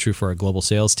organization. It's true for our global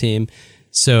sales team.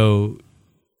 So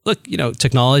look,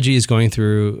 technology is going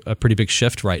through a pretty big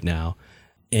shift right now.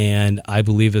 And I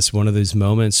believe it's one of those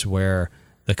moments where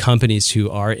the companies who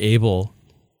are able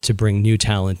to bring new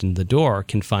talent in the door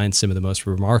can find some of the most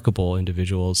remarkable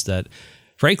individuals that,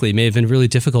 frankly, may have been really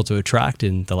difficult to attract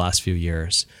in the last few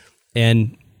years.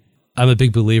 And I'm a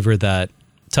big believer that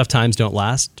tough times don't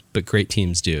last, but great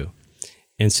teams do.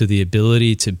 And so the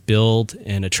ability to build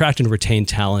and attract and retain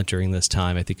talent during this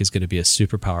time, I think, is going to be a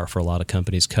superpower for a lot of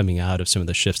companies coming out of some of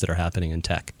the shifts that are happening in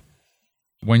tech.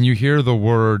 When you hear the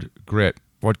word grit,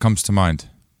 what comes to mind?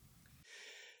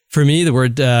 For me, the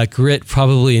word grit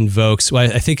probably invokes,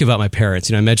 I think about my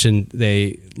parents. I mentioned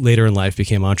they later in life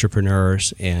became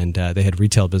entrepreneurs, and they had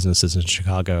retail businesses in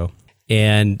Chicago.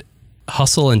 And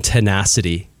hustle and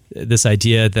tenacity, this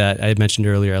idea that I had mentioned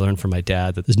earlier, I learned from my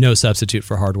dad that there's no substitute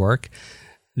for hard work.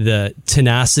 The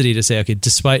tenacity to say, okay,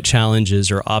 despite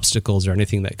challenges or obstacles or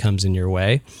anything that comes in your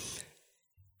way,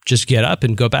 just get up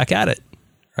and go back at it,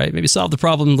 right? Maybe solve the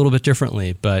problem a little bit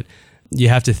differently, but you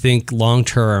have to think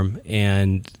long-term.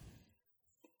 And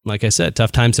like I said,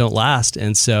 tough times don't last.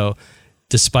 And so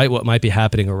despite what might be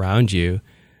happening around you,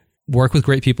 work with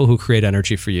great people who create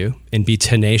energy for you and be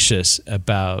tenacious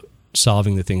about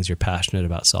solving the things you're passionate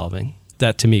about solving.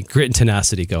 That, to me, grit and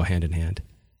tenacity go hand in hand.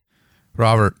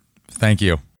 Robert, thank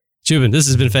you. Jubin, this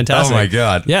has been fantastic. Oh my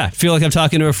God. Yeah, I feel like I'm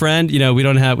talking to a friend. We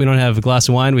don't have a glass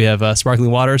of wine. We have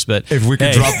sparkling waters, but if we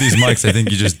could drop these mics, I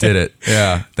think you just did it.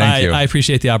 Yeah, thank you. I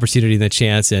appreciate the opportunity and the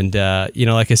chance. And,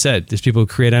 like I said, there's people who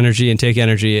create energy and take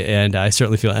energy, and I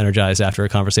certainly feel energized after a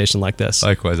conversation like this.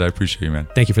 Likewise, I appreciate you, man.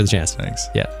 Thank you for the chance. Thanks.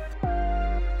 Yeah.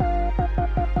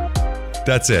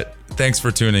 That's it. Thanks for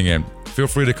tuning in. Feel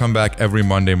free to come back every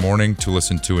Monday morning to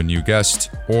listen to a new guest,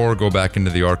 or go back into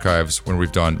the archives when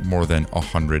we've done more than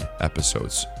 100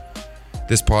 episodes.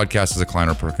 This podcast is a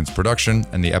Kleiner Perkins production,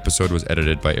 and the episode was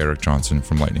edited by Eric Johnson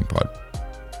from Lightning Pod.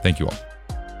 Thank you all.